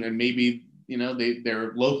privilege, and maybe,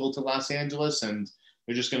 they're local to Los Angeles, and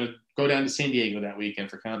they're just going to go down to San Diego that weekend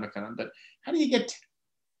for Comic-Con. But how do you get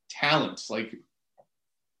talent? Like,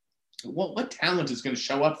 what talent is going to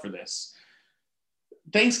show up for this?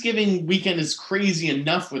 Thanksgiving weekend is crazy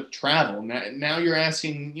enough with travel. Now you're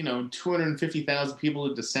asking, 250,000 people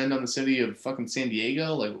to descend on the city of fucking San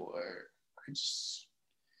Diego? Like,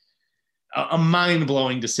 a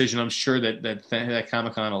mind-blowing decision. I'm sure that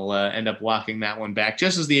Comic-Con will end up walking that one back,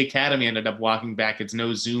 just as the Academy ended up walking back its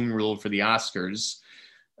no Zoom rule for the Oscars.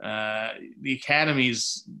 The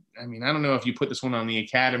Academy's, I don't know if you put this one on the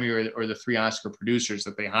Academy or the 3 Oscar producers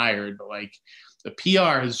that they hired, but like the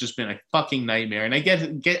PR has just been a fucking nightmare. And I get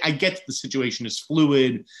that the situation is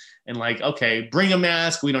fluid and like, okay, bring a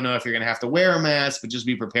mask. We don't know if you're going to have to wear a mask, but just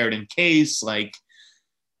be prepared in case. Like,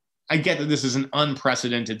 I get that this is an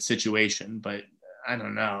unprecedented situation, but I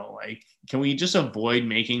don't know, like, can we just avoid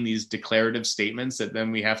making these declarative statements that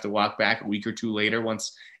then we have to walk back a week or two later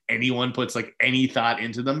once anyone puts like any thought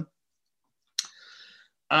into them?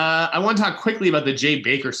 I want to talk quickly about the Jay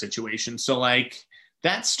Baker situation. So like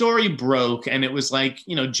that story broke, and it was like,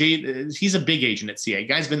 Jay, he's a big agent at CA.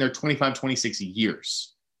 Guy's been there 25, 26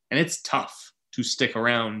 years. And it's tough to stick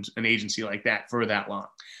around an agency like that for that long.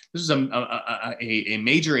 This is a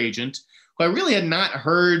major agent who I really had not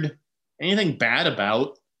heard anything bad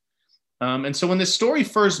about. And so when this story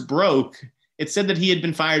first broke, it said that he had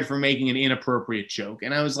been fired for making an inappropriate joke.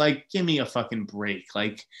 And I was like, give me a fucking break.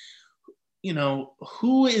 Like,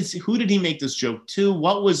 who did he make this joke to?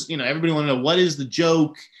 What was, everybody want to know, what is the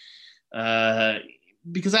joke?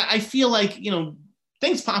 Because I feel like,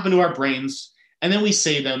 things pop into our brains and then we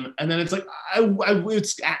say them. And then it's like,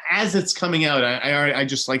 it's as it's coming out, I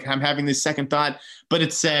just like, I'm having this second thought, but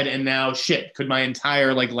it's said, and now shit, could my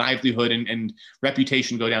entire like livelihood and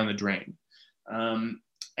reputation go down the drain? And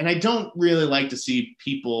I don't really like to see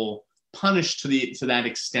people punished to that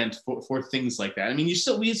extent for things like that. I mean, we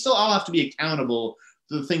still all have to be accountable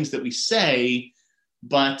for the things that we say,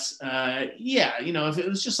 but if it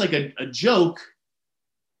was just like a joke,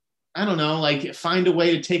 I don't know, like find a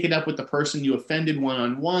way to take it up with the person you offended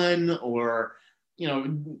one-on-one, or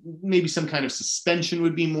maybe some kind of suspension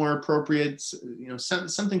would be more appropriate.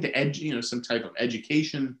 Something to some type of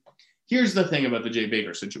education. Here's the thing about the Jay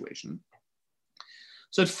Baker situation.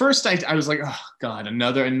 So at first I was like, oh God,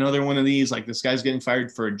 another one of these, like this guy's getting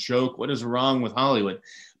fired for a joke. What is wrong with Hollywood?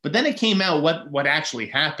 But then it came out what actually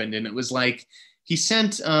happened. And it was like, he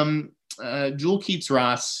sent Jewel Keats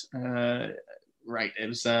Ross, right. It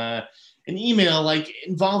was an email like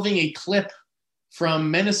involving a clip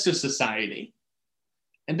from Menace to Society.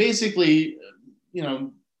 And basically,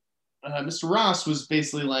 Mr. Ross was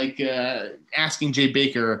basically like asking Jay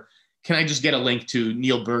Baker, can I just get a link to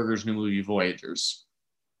Neil Berger's new movie, Voyagers?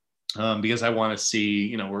 Because I want to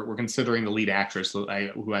see, we're considering the lead actress, who I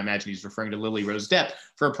imagine he's referring to, Lily Rose Depp,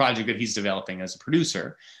 for a project that he's developing as a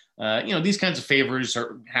producer. These kinds of favors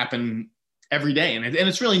happen every day, and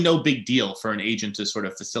it's really no big deal for an agent to sort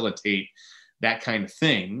of facilitate that kind of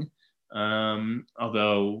thing.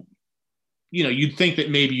 Although, you'd think that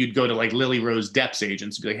maybe you'd go to like Lily Rose Depp's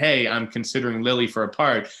agents and be like, hey, I'm considering Lily for a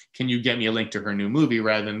part. Can you get me a link to her new movie,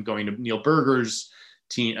 rather than going to Neil Berger's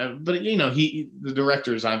team? But the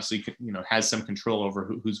director is obviously, has some control over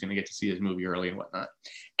who's going to get to see his movie early and whatnot.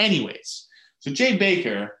 Anyways, so Jay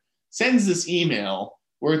Baker sends this email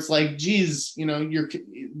where it's like, geez, you're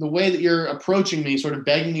the way that you're approaching me, sort of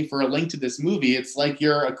begging me for a link to this movie. It's like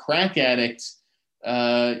you're a crack addict,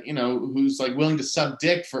 who's like willing to suck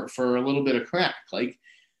dick for a little bit of crack. Like,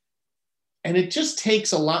 and it just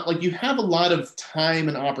takes a lot. Like, you have a lot of time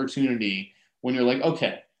and opportunity when you're like,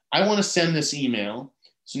 okay, I want to send this email.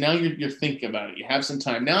 So now you're thinking about it. You have some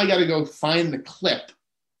time. Now I got to go find the clip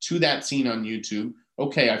to that scene on YouTube.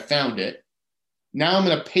 Okay, I found it. Now I'm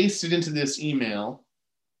going to paste it into this email,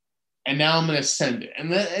 and now I'm going to send it.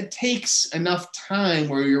 And it takes enough time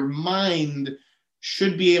where your mind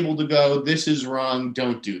should be able to go, this is wrong,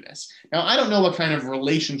 don't do this. Now, I don't know what kind of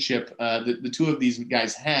relationship the two of these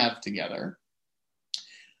guys have together.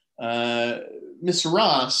 Mr.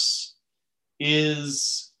 Ross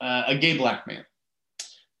is a gay black man.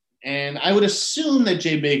 And I would assume that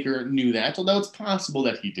Jay Baker knew that, although it's possible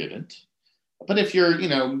that he didn't. But if you're,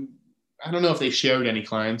 I don't know if they shared any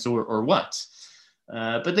clients or what.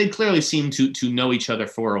 But they clearly seem to know each other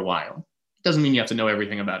for a while. Doesn't mean you have to know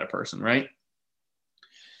everything about a person, right?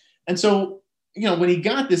 And so, when he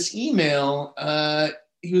got this email,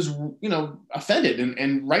 he was, offended,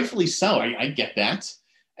 and rightfully so. I get that.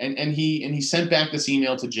 And he sent back this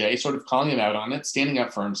email to Jay, sort of calling him out on it, standing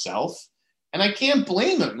up for himself. And I can't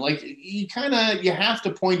blame him. Like, you have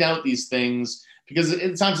to point out these things, because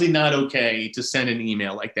it's obviously not okay to send an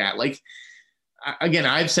email like that. Like, again,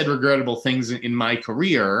 I've said regrettable things in my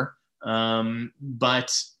career,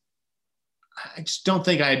 but I just don't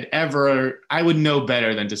think I would know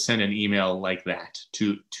better than to send an email like that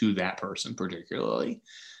to that person particularly.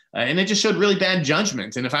 And it just showed really bad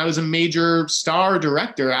judgment. And if I was a major star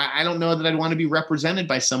director, I don't know that I'd want to be represented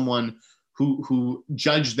by someone who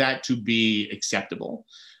judged that to be acceptable.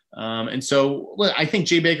 And so I think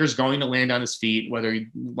Jay Baker's going to land on his feet, whether he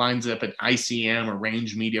winds up at ICM or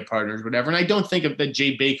Range Media Partners, whatever. And I don't think that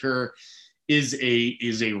Jay Baker is a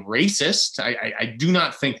racist. I do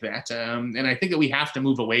not think that. And I think that we have to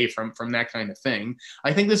move away from that kind of thing.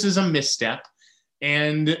 I think this is a misstep.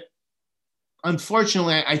 And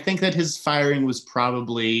unfortunately, I think that his firing was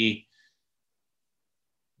probably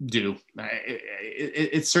due.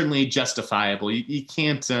 It's certainly justifiable. You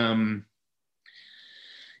can't,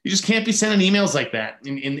 You just can't be sending emails like that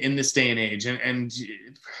in this day and age. And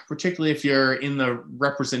particularly if you're in the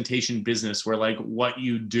representation business where like what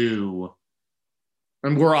you do,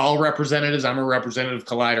 and we're all representatives. I'm a representative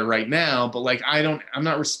Collider right now, but like, I'm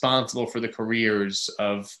not responsible for the careers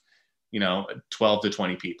of, 12 to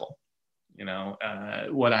 20 people.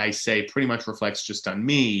 What I say pretty much reflects just on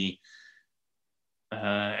me.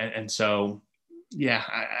 And so, yeah,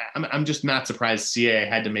 I'm just not surprised CAA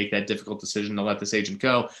had to make that difficult decision to let this agent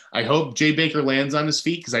go. I hope Jay Baker lands on his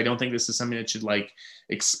feet, because I don't think this is something that should like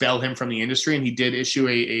expel him from the industry. And he did issue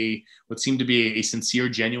a what seemed to be a sincere,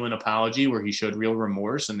 genuine apology where he showed real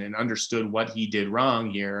remorse and understood what he did wrong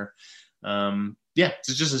here.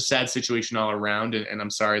 It's just a sad situation all around, and I'm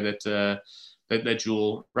sorry that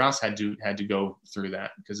Jewel Ross had to go through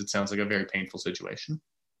that, because it sounds like a very painful situation.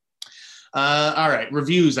 All right,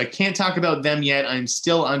 reviews. I can't talk about them yet. I'm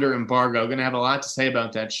still under embargo. Going to have a lot to say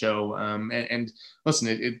about that show. And listen,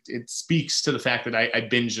 it speaks to the fact that I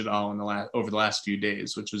binged it all over the last few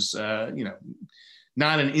days, which was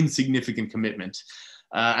not an insignificant commitment.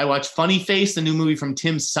 I watched Funny Face, the new movie from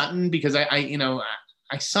Tim Sutton, because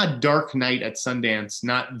I saw Dark Knight at Sundance,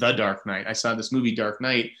 not The Dark Knight. I saw this movie Dark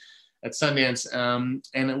Knight at Sundance,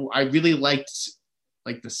 and I really liked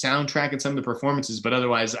like the soundtrack and some of the performances, but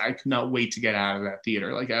otherwise I could not wait to get out of that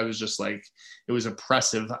theater. Like I was just like, it was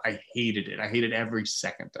oppressive. I hated it. I hated every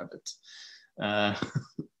second of it.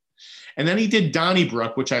 And then he did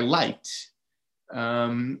Donnybrook, which I liked.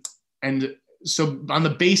 And so on the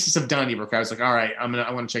basis of Donnybrook, I was like, all right,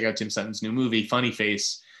 I want to check out Tim Sutton's new movie, Funny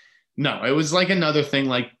Face. No, it was like another thing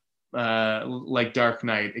like Dark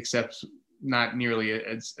Knight, except not nearly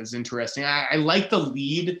as interesting. I like the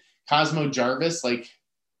lead, Cosmo Jarvis. Like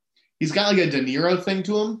he's got like a De Niro thing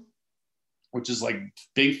to him, which is like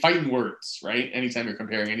big fighting words, right? Anytime you're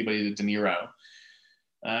comparing anybody to De Niro.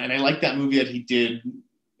 And I like that movie that he did.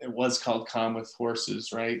 It was called Calm with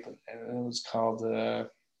Horses, right? And it was called, The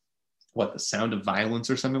Sound of Violence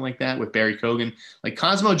or something like that with Barry Keoghan. Like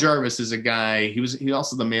Cosmo Jarvis is a guy, he's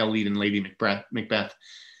also the male lead in Lady Macbeth.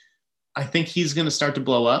 I think he's going to start to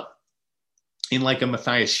blow up in like a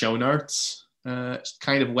Matthias Schoenaerts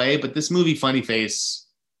kind of way. But this movie, Funny Face,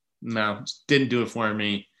 no, didn't do it for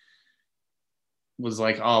me. Was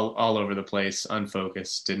like all over the place,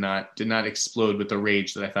 unfocused, did not explode with the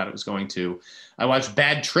rage that I thought it was going to. I watched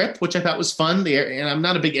Bad Trip, which I thought was fun. And I'm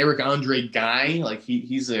not a big Eric Andre guy. Like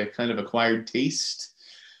he's a kind of acquired taste.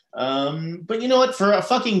 But you know what? For a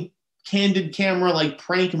fucking candid camera like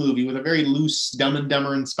prank movie with a very loose Dumb and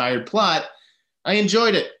Dumber inspired plot, I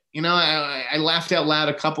enjoyed it. I laughed out loud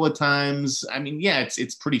a couple of times. I mean, yeah,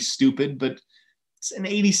 it's pretty stupid, but it's an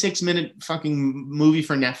 86-minute fucking movie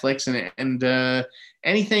for Netflix, and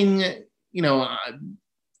anything,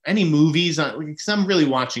 any movies, because I'm really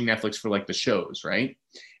watching Netflix for like the shows, right?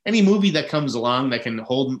 Any movie that comes along that can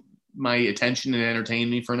hold my attention and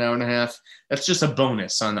entertain me for an hour and a half, that's just a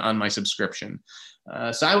bonus on my subscription.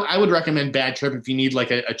 So I would recommend Bad Trip if you need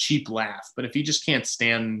like a cheap laugh, but if you just can't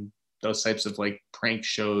stand those types of like prank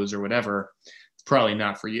shows or whatever, it's probably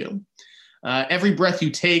not for you. Every Breath You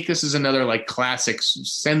Take, this is another like classic,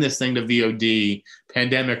 send this thing to VOD,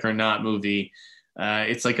 pandemic or not movie.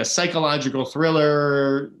 It's like a psychological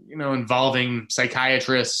thriller, involving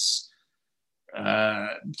psychiatrists,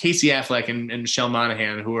 Casey Affleck and Michelle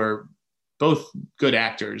Monaghan, who are both good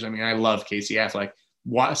actors. I mean, I love Casey Affleck.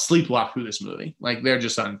 Sleepwalk through this movie. Like they're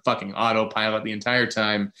just on fucking autopilot the entire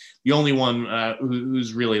time. The only one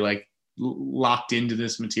who's really like locked into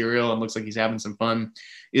this material and looks like he's having some fun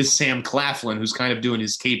is Sam Claflin, who's kind of doing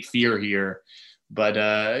his Cape Fear here. But,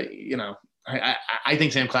 I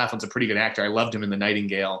think Sam Claflin's a pretty good actor. I loved him in The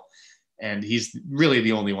Nightingale, and he's really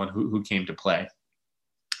the only one who came to play.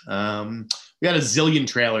 We got a zillion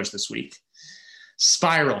trailers this week.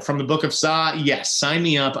 Spiral from the Book of Saw. Yes, sign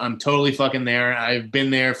me up. I'm totally fucking there. I've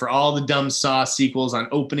been there for all the dumb Saw sequels on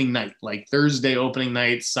opening night, like Thursday opening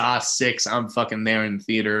night, Saw 6. I'm fucking there in the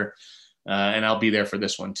theater. And I'll be there for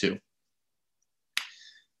this one too.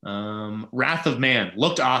 Wrath of Man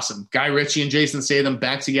looked awesome. Guy Ritchie and Jason Statham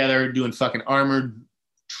back together doing fucking armored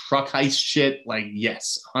truck heist shit. Like,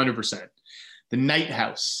 yes, 100%. The Night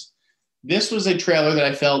House. This was a trailer that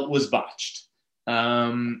I felt was botched,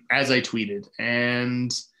 as I tweeted.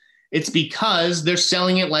 And it's because they're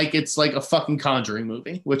selling it like it's like a fucking Conjuring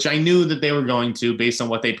movie, which I knew that they were going to based on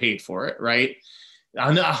what they paid for it, right?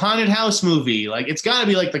 A haunted house movie, like it's got to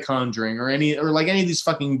be like The Conjuring or like any of these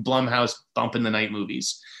fucking Blumhouse bump in the night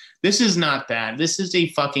movies. This is not that. This is a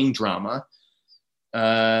fucking drama,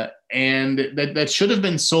 and that should have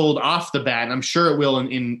been sold off the bat. And I'm sure it will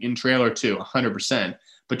in trailer 2, 100%.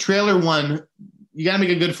 But trailer 1 you got to make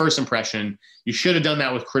a good first impression. You should have done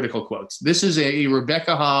that with critical quotes. This is a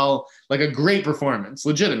Rebecca Hall, like a great performance,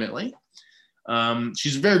 legitimately.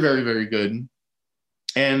 She's very, very, very good.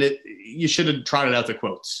 And you should have trotted out the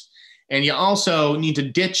quotes. And you also need to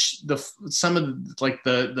ditch some of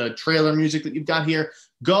the trailer music that you've got here.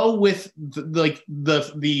 Go with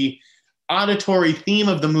the auditory theme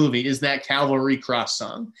of the movie is that Cavalry Cross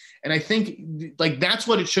song. And I think like that's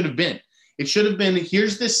what it should have been. It should have been,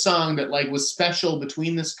 here's this song that like was special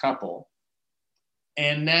between this couple.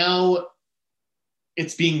 And now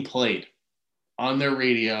it's being played on their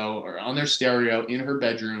radio or on their stereo in her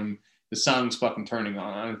bedroom. The song's fucking turning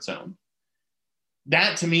on its own.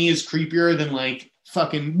 That to me is creepier than like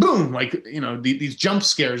fucking boom, like, you know, these jump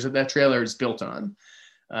scares that trailer is built on.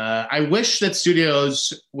 I wish that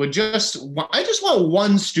studios would I just want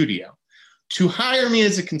one studio to hire me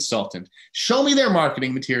as a consultant, show me their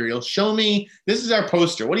marketing material, show me, this is our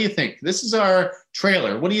poster. What do you think? This is our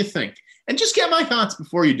trailer. What do you think? And just get my thoughts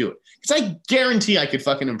before you do it. Because I guarantee I could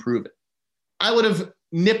fucking improve it. I would have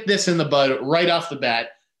nipped this in the bud right off the bat.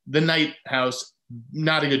 The Night House,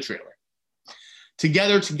 not a good trailer.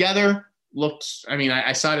 Together looked, I mean,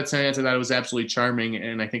 I saw it at Sundance. I thought it was absolutely charming.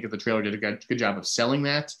 And I think that the trailer did a good job of selling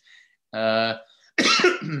that.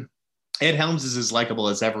 Ed Helms is as likable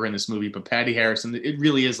as ever in this movie, but Patty Harrison, it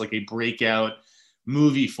really is like a breakout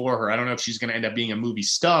movie for her. I don't know if she's going to end up being a movie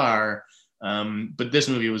star, but this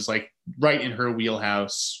movie was like right in her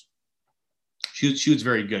wheelhouse. She was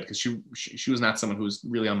very good because she was not someone who was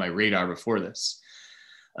really on my radar before this.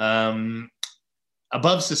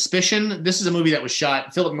 Above Suspicion, this is a movie that was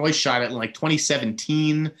shot, Philip Noyce shot it in like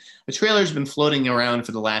 2017. The trailer's been floating around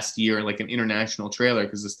for the last year, like an international trailer,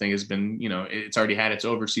 because this thing has been, you know, it's already had its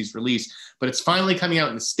overseas release, but it's finally coming out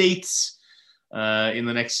in the States in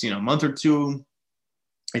the next, month or two.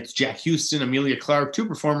 It's Jack Houston, Emilia Clarke, two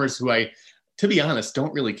performers who I, to be honest,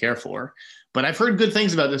 don't really care for. But I've heard good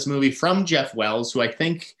things about this movie from Jeff Wells, who I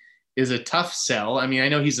think is a tough sell. I mean, I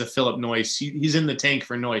know he's a Philip Noyce. He's in the tank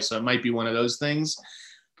for Noyce, so it might be one of those things.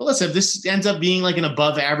 But listen, if this ends up being like an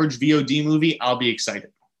above average VOD movie, I'll be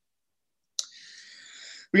excited.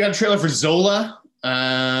 We got a trailer for Zola,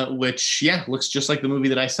 which, looks just like the movie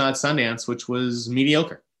that I saw at Sundance, which was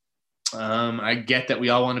mediocre. I get that we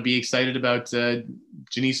all want to be excited about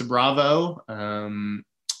Janissa Bravo,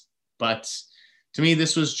 but to me,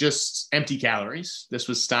 this was just empty calories. This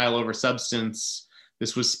was style over substance.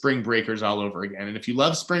 This was Spring Breakers all over again. And if you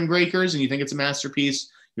love Spring Breakers and you think it's a masterpiece,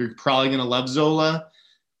 you're probably going to love Zola.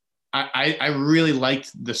 I really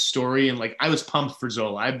liked the story, and like I was pumped for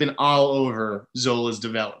Zola. I've been all over Zola's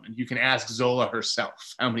development. You can ask Zola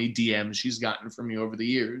herself how many DMs she's gotten from me over the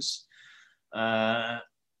years. I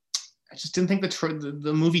just didn't think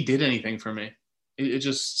the movie did anything for me. It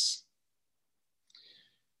just,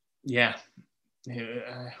 nope.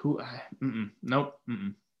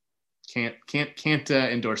 Can't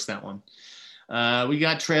endorse that one. We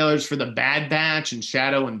got trailers for The Bad Batch and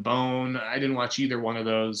Shadow and Bone. I didn't watch either one of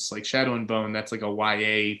those. Like Shadow and Bone, that's like a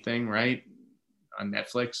YA thing, right? On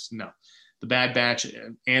Netflix? No. The Bad Batch,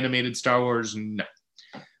 animated Star Wars? No.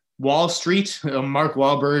 Wall Street, a Mark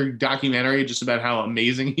Wahlberg documentary just about how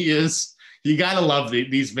amazing he is. You got to love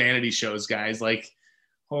these vanity shows, guys. Like,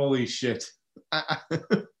 holy shit.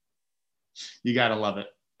 You got to love it.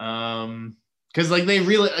 Because like they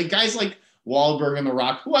really, like guys like Wahlberg and The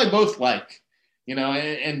Rock, who I both like,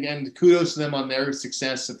 and kudos to them on their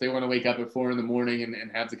success. If they want to wake up at 4 a.m.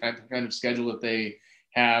 and have the kind of schedule that they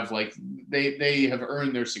have, like they have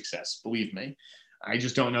earned their success. Believe me. I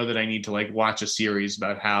just don't know that I need to like watch a series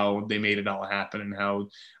about how they made it all happen and how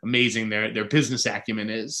amazing their business acumen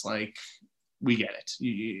is. Like, we get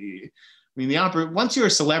it. I mean, once you're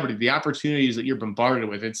a celebrity, the opportunities that you're bombarded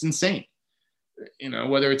with, it's insane.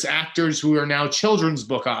 Whether it's actors who are now children's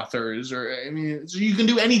book authors, or so you can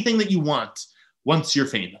do anything that you want once you're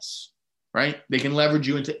famous, right? They can leverage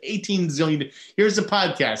you into 18 zillion. Here's a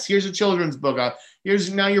podcast. Here's a children's book.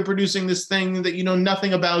 Now you're producing this thing that you know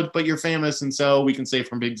nothing about, but you're famous. And so we can say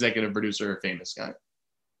from executive producer, famous guy.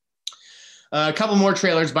 A couple more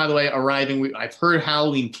trailers, by the way, arriving. I've heard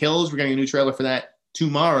Halloween Kills. We're getting a new trailer for that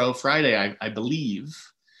tomorrow, Friday, I believe.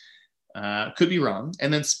 Could be wrong.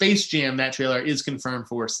 And then Space Jam, that trailer is confirmed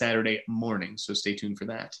for Saturday morning. So stay tuned for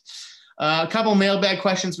that. A couple mailbag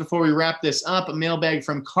questions before we wrap this up. A mailbag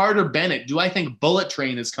from Carter Bennett. Do I think Bullet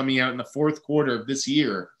Train is coming out in the fourth quarter of this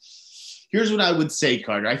year? Here's what I would say,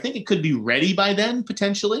 Carter. I think it could be ready by then,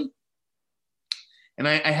 potentially. And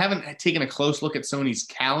I haven't taken a close look at Sony's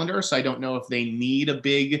calendar, so I don't know if they need a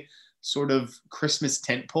big sort of Christmas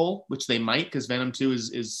tentpole, which they might, because Venom 2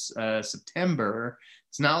 is September.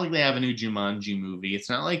 It's not like they have a new Jumanji movie. It's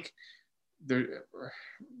not like there,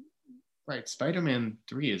 right? Spider-Man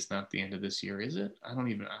 3 is not the end of this year, is it? I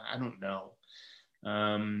don't know.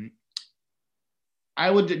 I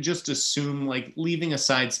would just assume, like, leaving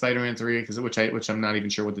aside Spider-Man 3, which I'm not even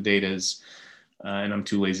sure what the date is, and I'm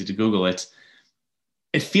too lazy to Google it.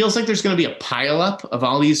 It feels like there's going to be a pileup of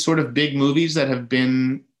all these sort of big movies that have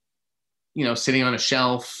been, sitting on a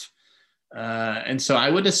shelf. And so I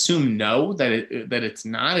would assume no, that it's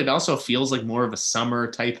not. It also feels like more of a summer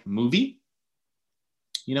type movie,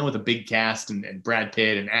 with a big cast and Brad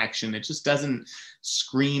Pitt and action. It just doesn't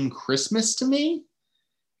scream Christmas to me.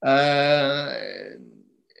 And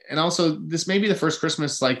also, this may be the first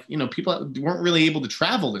Christmas, people weren't really able to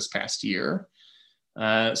travel this past year.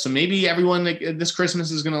 So maybe everyone this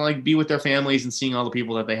Christmas is going to be with their families and seeing all the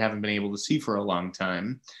people that they haven't been able to see for a long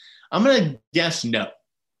time. I'm going to guess no.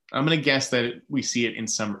 I'm going to guess that we see it in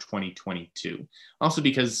summer 2022. Also,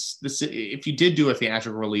 because if you did do a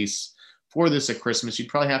theatrical release for this at Christmas, you'd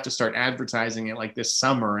probably have to start advertising it this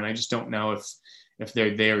summer. And I just don't know if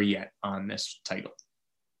they're there yet on this title.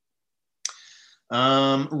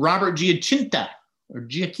 Robert Giacinta,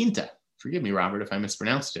 forgive me, Robert, if I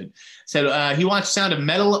mispronounced it, said he watched Sound of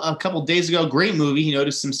Metal a couple days ago. Great movie. He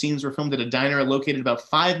noticed some scenes were filmed at a diner located about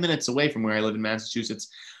 5 minutes away from where I live in Massachusetts.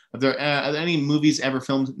 Are there any movies ever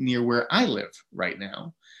filmed near where I live right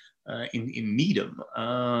now, in Needham?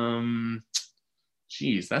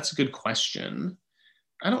 Geez, that's a good question.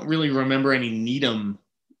 I don't really remember any Needham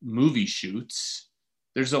movie shoots.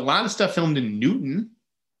 There's a lot of stuff filmed in Newton,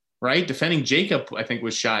 right? Defending Jacob, I think,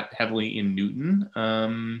 was shot heavily in Newton.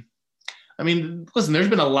 Listen, there's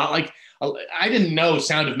been a lot. I didn't know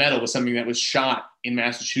Sound of Metal was something that was shot in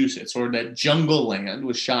Massachusetts, or that Jungle Land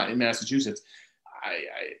was shot in Massachusetts.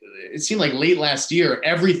 It seemed like late last year,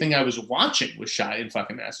 everything I was watching was shot in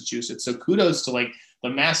fucking Massachusetts. So kudos to the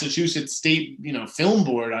Massachusetts State, Film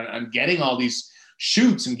Board on getting all these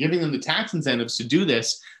shoots and giving them the tax incentives to do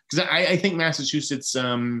this. Because I think Massachusetts,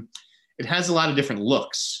 it has a lot of different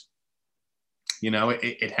looks.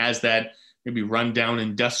 It has that maybe rundown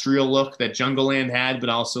industrial look that Jungle Land had, but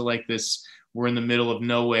also this, we're in the middle of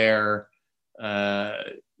nowhere,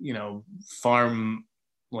 farm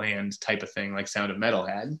land type of thing, like Sound of Metal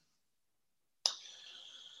had.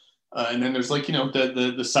 And then there's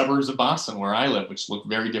the suburbs of Boston where I live, which look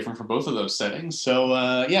very different from both of those settings. So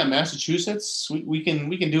Massachusetts, we can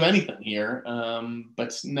do anything here,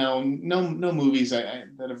 but no movies that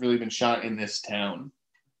have really been shot in this town.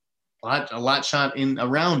 A lot shot in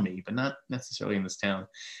around me, but not necessarily in this town.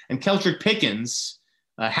 And Keltrick Pickens,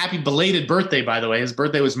 happy belated birthday, by the way. His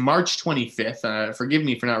birthday was March 25th. Forgive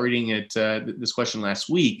me for not reading it this question last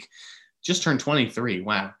week. Just turned 23.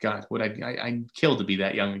 Wow, God, I'd kill to be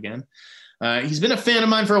that young again. He's been a fan of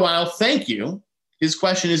mine for a while. Thank you. His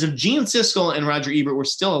question is, if Gene Siskel and Roger Ebert were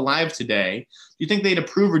still alive today, do you think they'd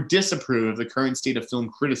approve or disapprove of the current state of film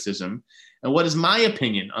criticism? And what is my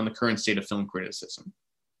opinion on the current state of film criticism?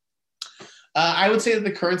 I would say that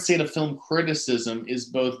the current state of film criticism is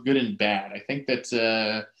both good and bad. I think that,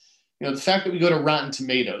 the fact that we go to Rotten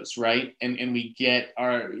Tomatoes, right? And we get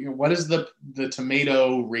what is the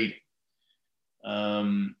tomato rating?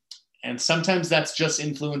 And sometimes that's just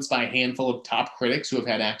influenced by a handful of top critics who have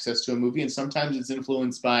had access to a movie. And sometimes it's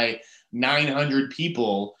influenced by 900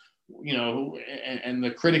 people, and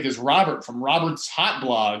the critic is Robert from Robert's Hot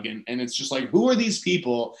Blog. And it's just who are these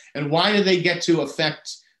people and why do they get to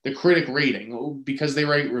affect the critic rating? Because they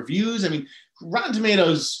write reviews. Rotten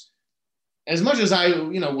Tomatoes, as much as I,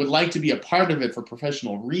 would like to be a part of it for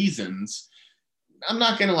professional reasons, I'm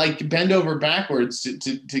not going to bend over backwards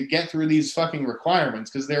to get through these fucking requirements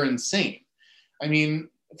because they're insane.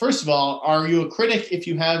 First of all, are you a critic if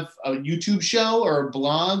you have a YouTube show or a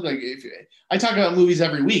blog? If I talk about movies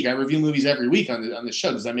every week, I review movies every week on the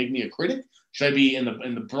show. Does that make me a critic? Should I be in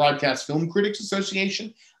the Broadcast Film Critics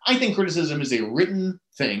Association? I think criticism is a written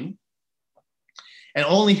thing, and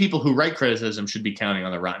only people who write criticism should be counting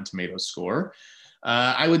on the Rotten Tomatoes score.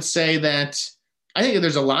 I would say that I think that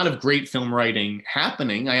there's a lot of great film writing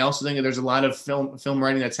happening. I also think that there's a lot of film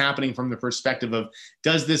writing that's happening from the perspective of,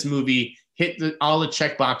 does this movie hit all the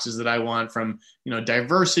check boxes that I want from,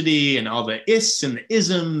 diversity and all the ists and the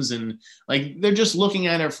isms, and they're just looking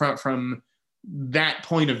at it from that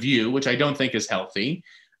point of view, which I don't think is healthy.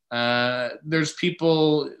 There's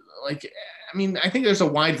people I think there's a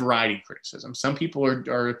wide variety of criticism. Some people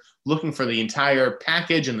are looking for the entire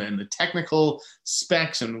package and then the technical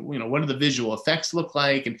specs and, what do the visual effects look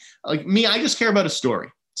like? And me, I just care about a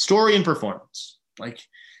story and performance.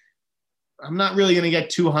 I'm not really going to get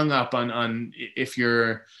too hung up on if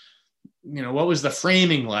you're, what was the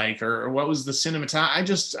framing like, or what was the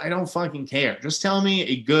cinematography? I don't fucking care. Just tell me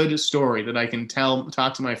a good story that I can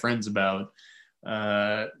talk to my friends about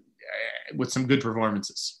with some good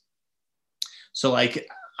performances. So like,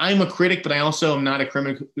 I'm a critic, but I also am not a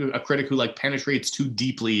critic who like penetrates too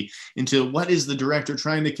deeply into what is the director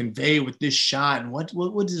trying to convey with this shot, and what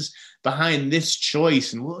is behind this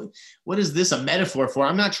choice, and what is this a metaphor for?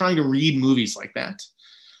 I'm not trying to read movies like that,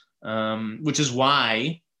 which is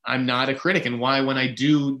why I'm not a critic, and why when I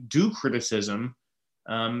do criticism,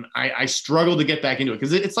 I struggle to get back into it,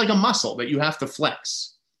 because it's like a muscle that you have to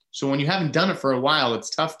flex. So when you haven't done it for a while, it's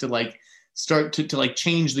tough to like start to like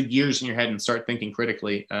change the gears in your head and start thinking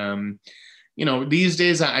critically. These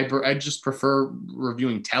days I just prefer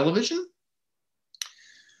reviewing television.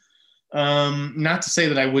 Not to say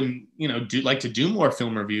that I wouldn't, like to do more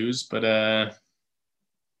film reviews, but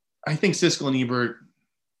I think Siskel and Ebert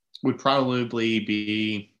would probably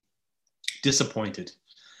be disappointed,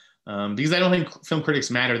 because I don't think film critics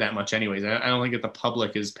matter that much anyways. I don't think that the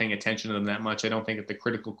public is paying attention to them that much. I don't think that the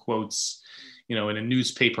critical quotes, in a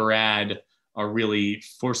newspaper ad are really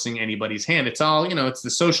forcing anybody's hand. It's all, it's the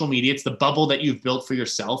social media, it's the bubble that you've built for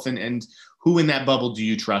yourself, and who in that bubble do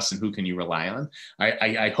you trust, and who can you rely on?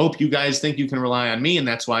 I hope you guys think you can rely on me, and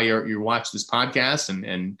that's why you watch this podcast,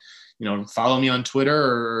 and follow me on Twitter,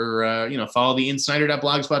 or follow the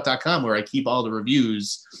Sneider.blogspot.com, where I keep all the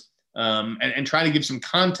reviews, and try to give some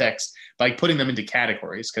context by putting them into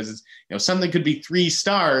categories, because something could be 3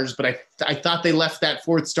 stars, but I thought they left that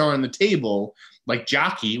 4th star on the table, like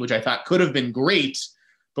Jockey, which I thought could have been great,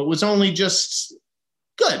 but was only just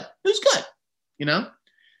good. It was good,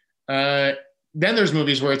 Then there's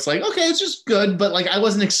movies where it's like, okay, it's just good, but like I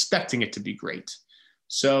wasn't expecting it to be great,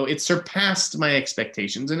 so it surpassed my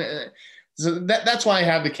expectations, and so that's why I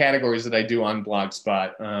have the categories that I do on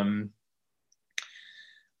Blogspot.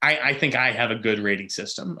 I think I have a good rating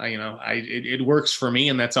system. It works for me,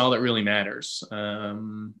 and that's all that really matters.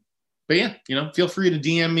 But yeah, feel free to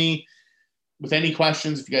DM me with any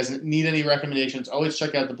questions. If you guys need any recommendations, always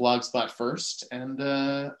check out the Blogspot first. And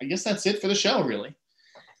I guess that's it for the show, really.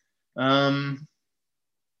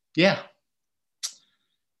 Yeah.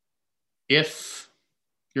 If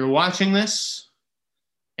you're watching this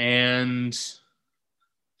and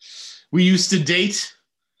we used to date,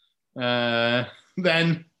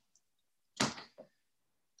 then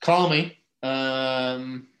call me,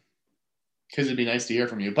 because it'd be nice to hear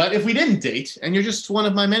from you. But if we didn't date and you're just one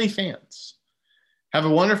of my many fans, have a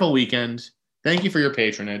wonderful weekend. Thank you for your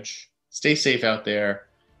patronage. Stay safe out there,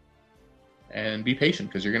 and be patient,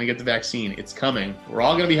 because you're going to get the vaccine. It's coming. We're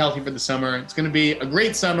all going to be healthy for the summer. It's going to be a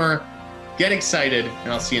great summer. Get excited,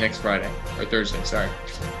 and I'll see you next Friday, or Thursday. Sorry.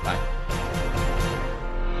 Bye.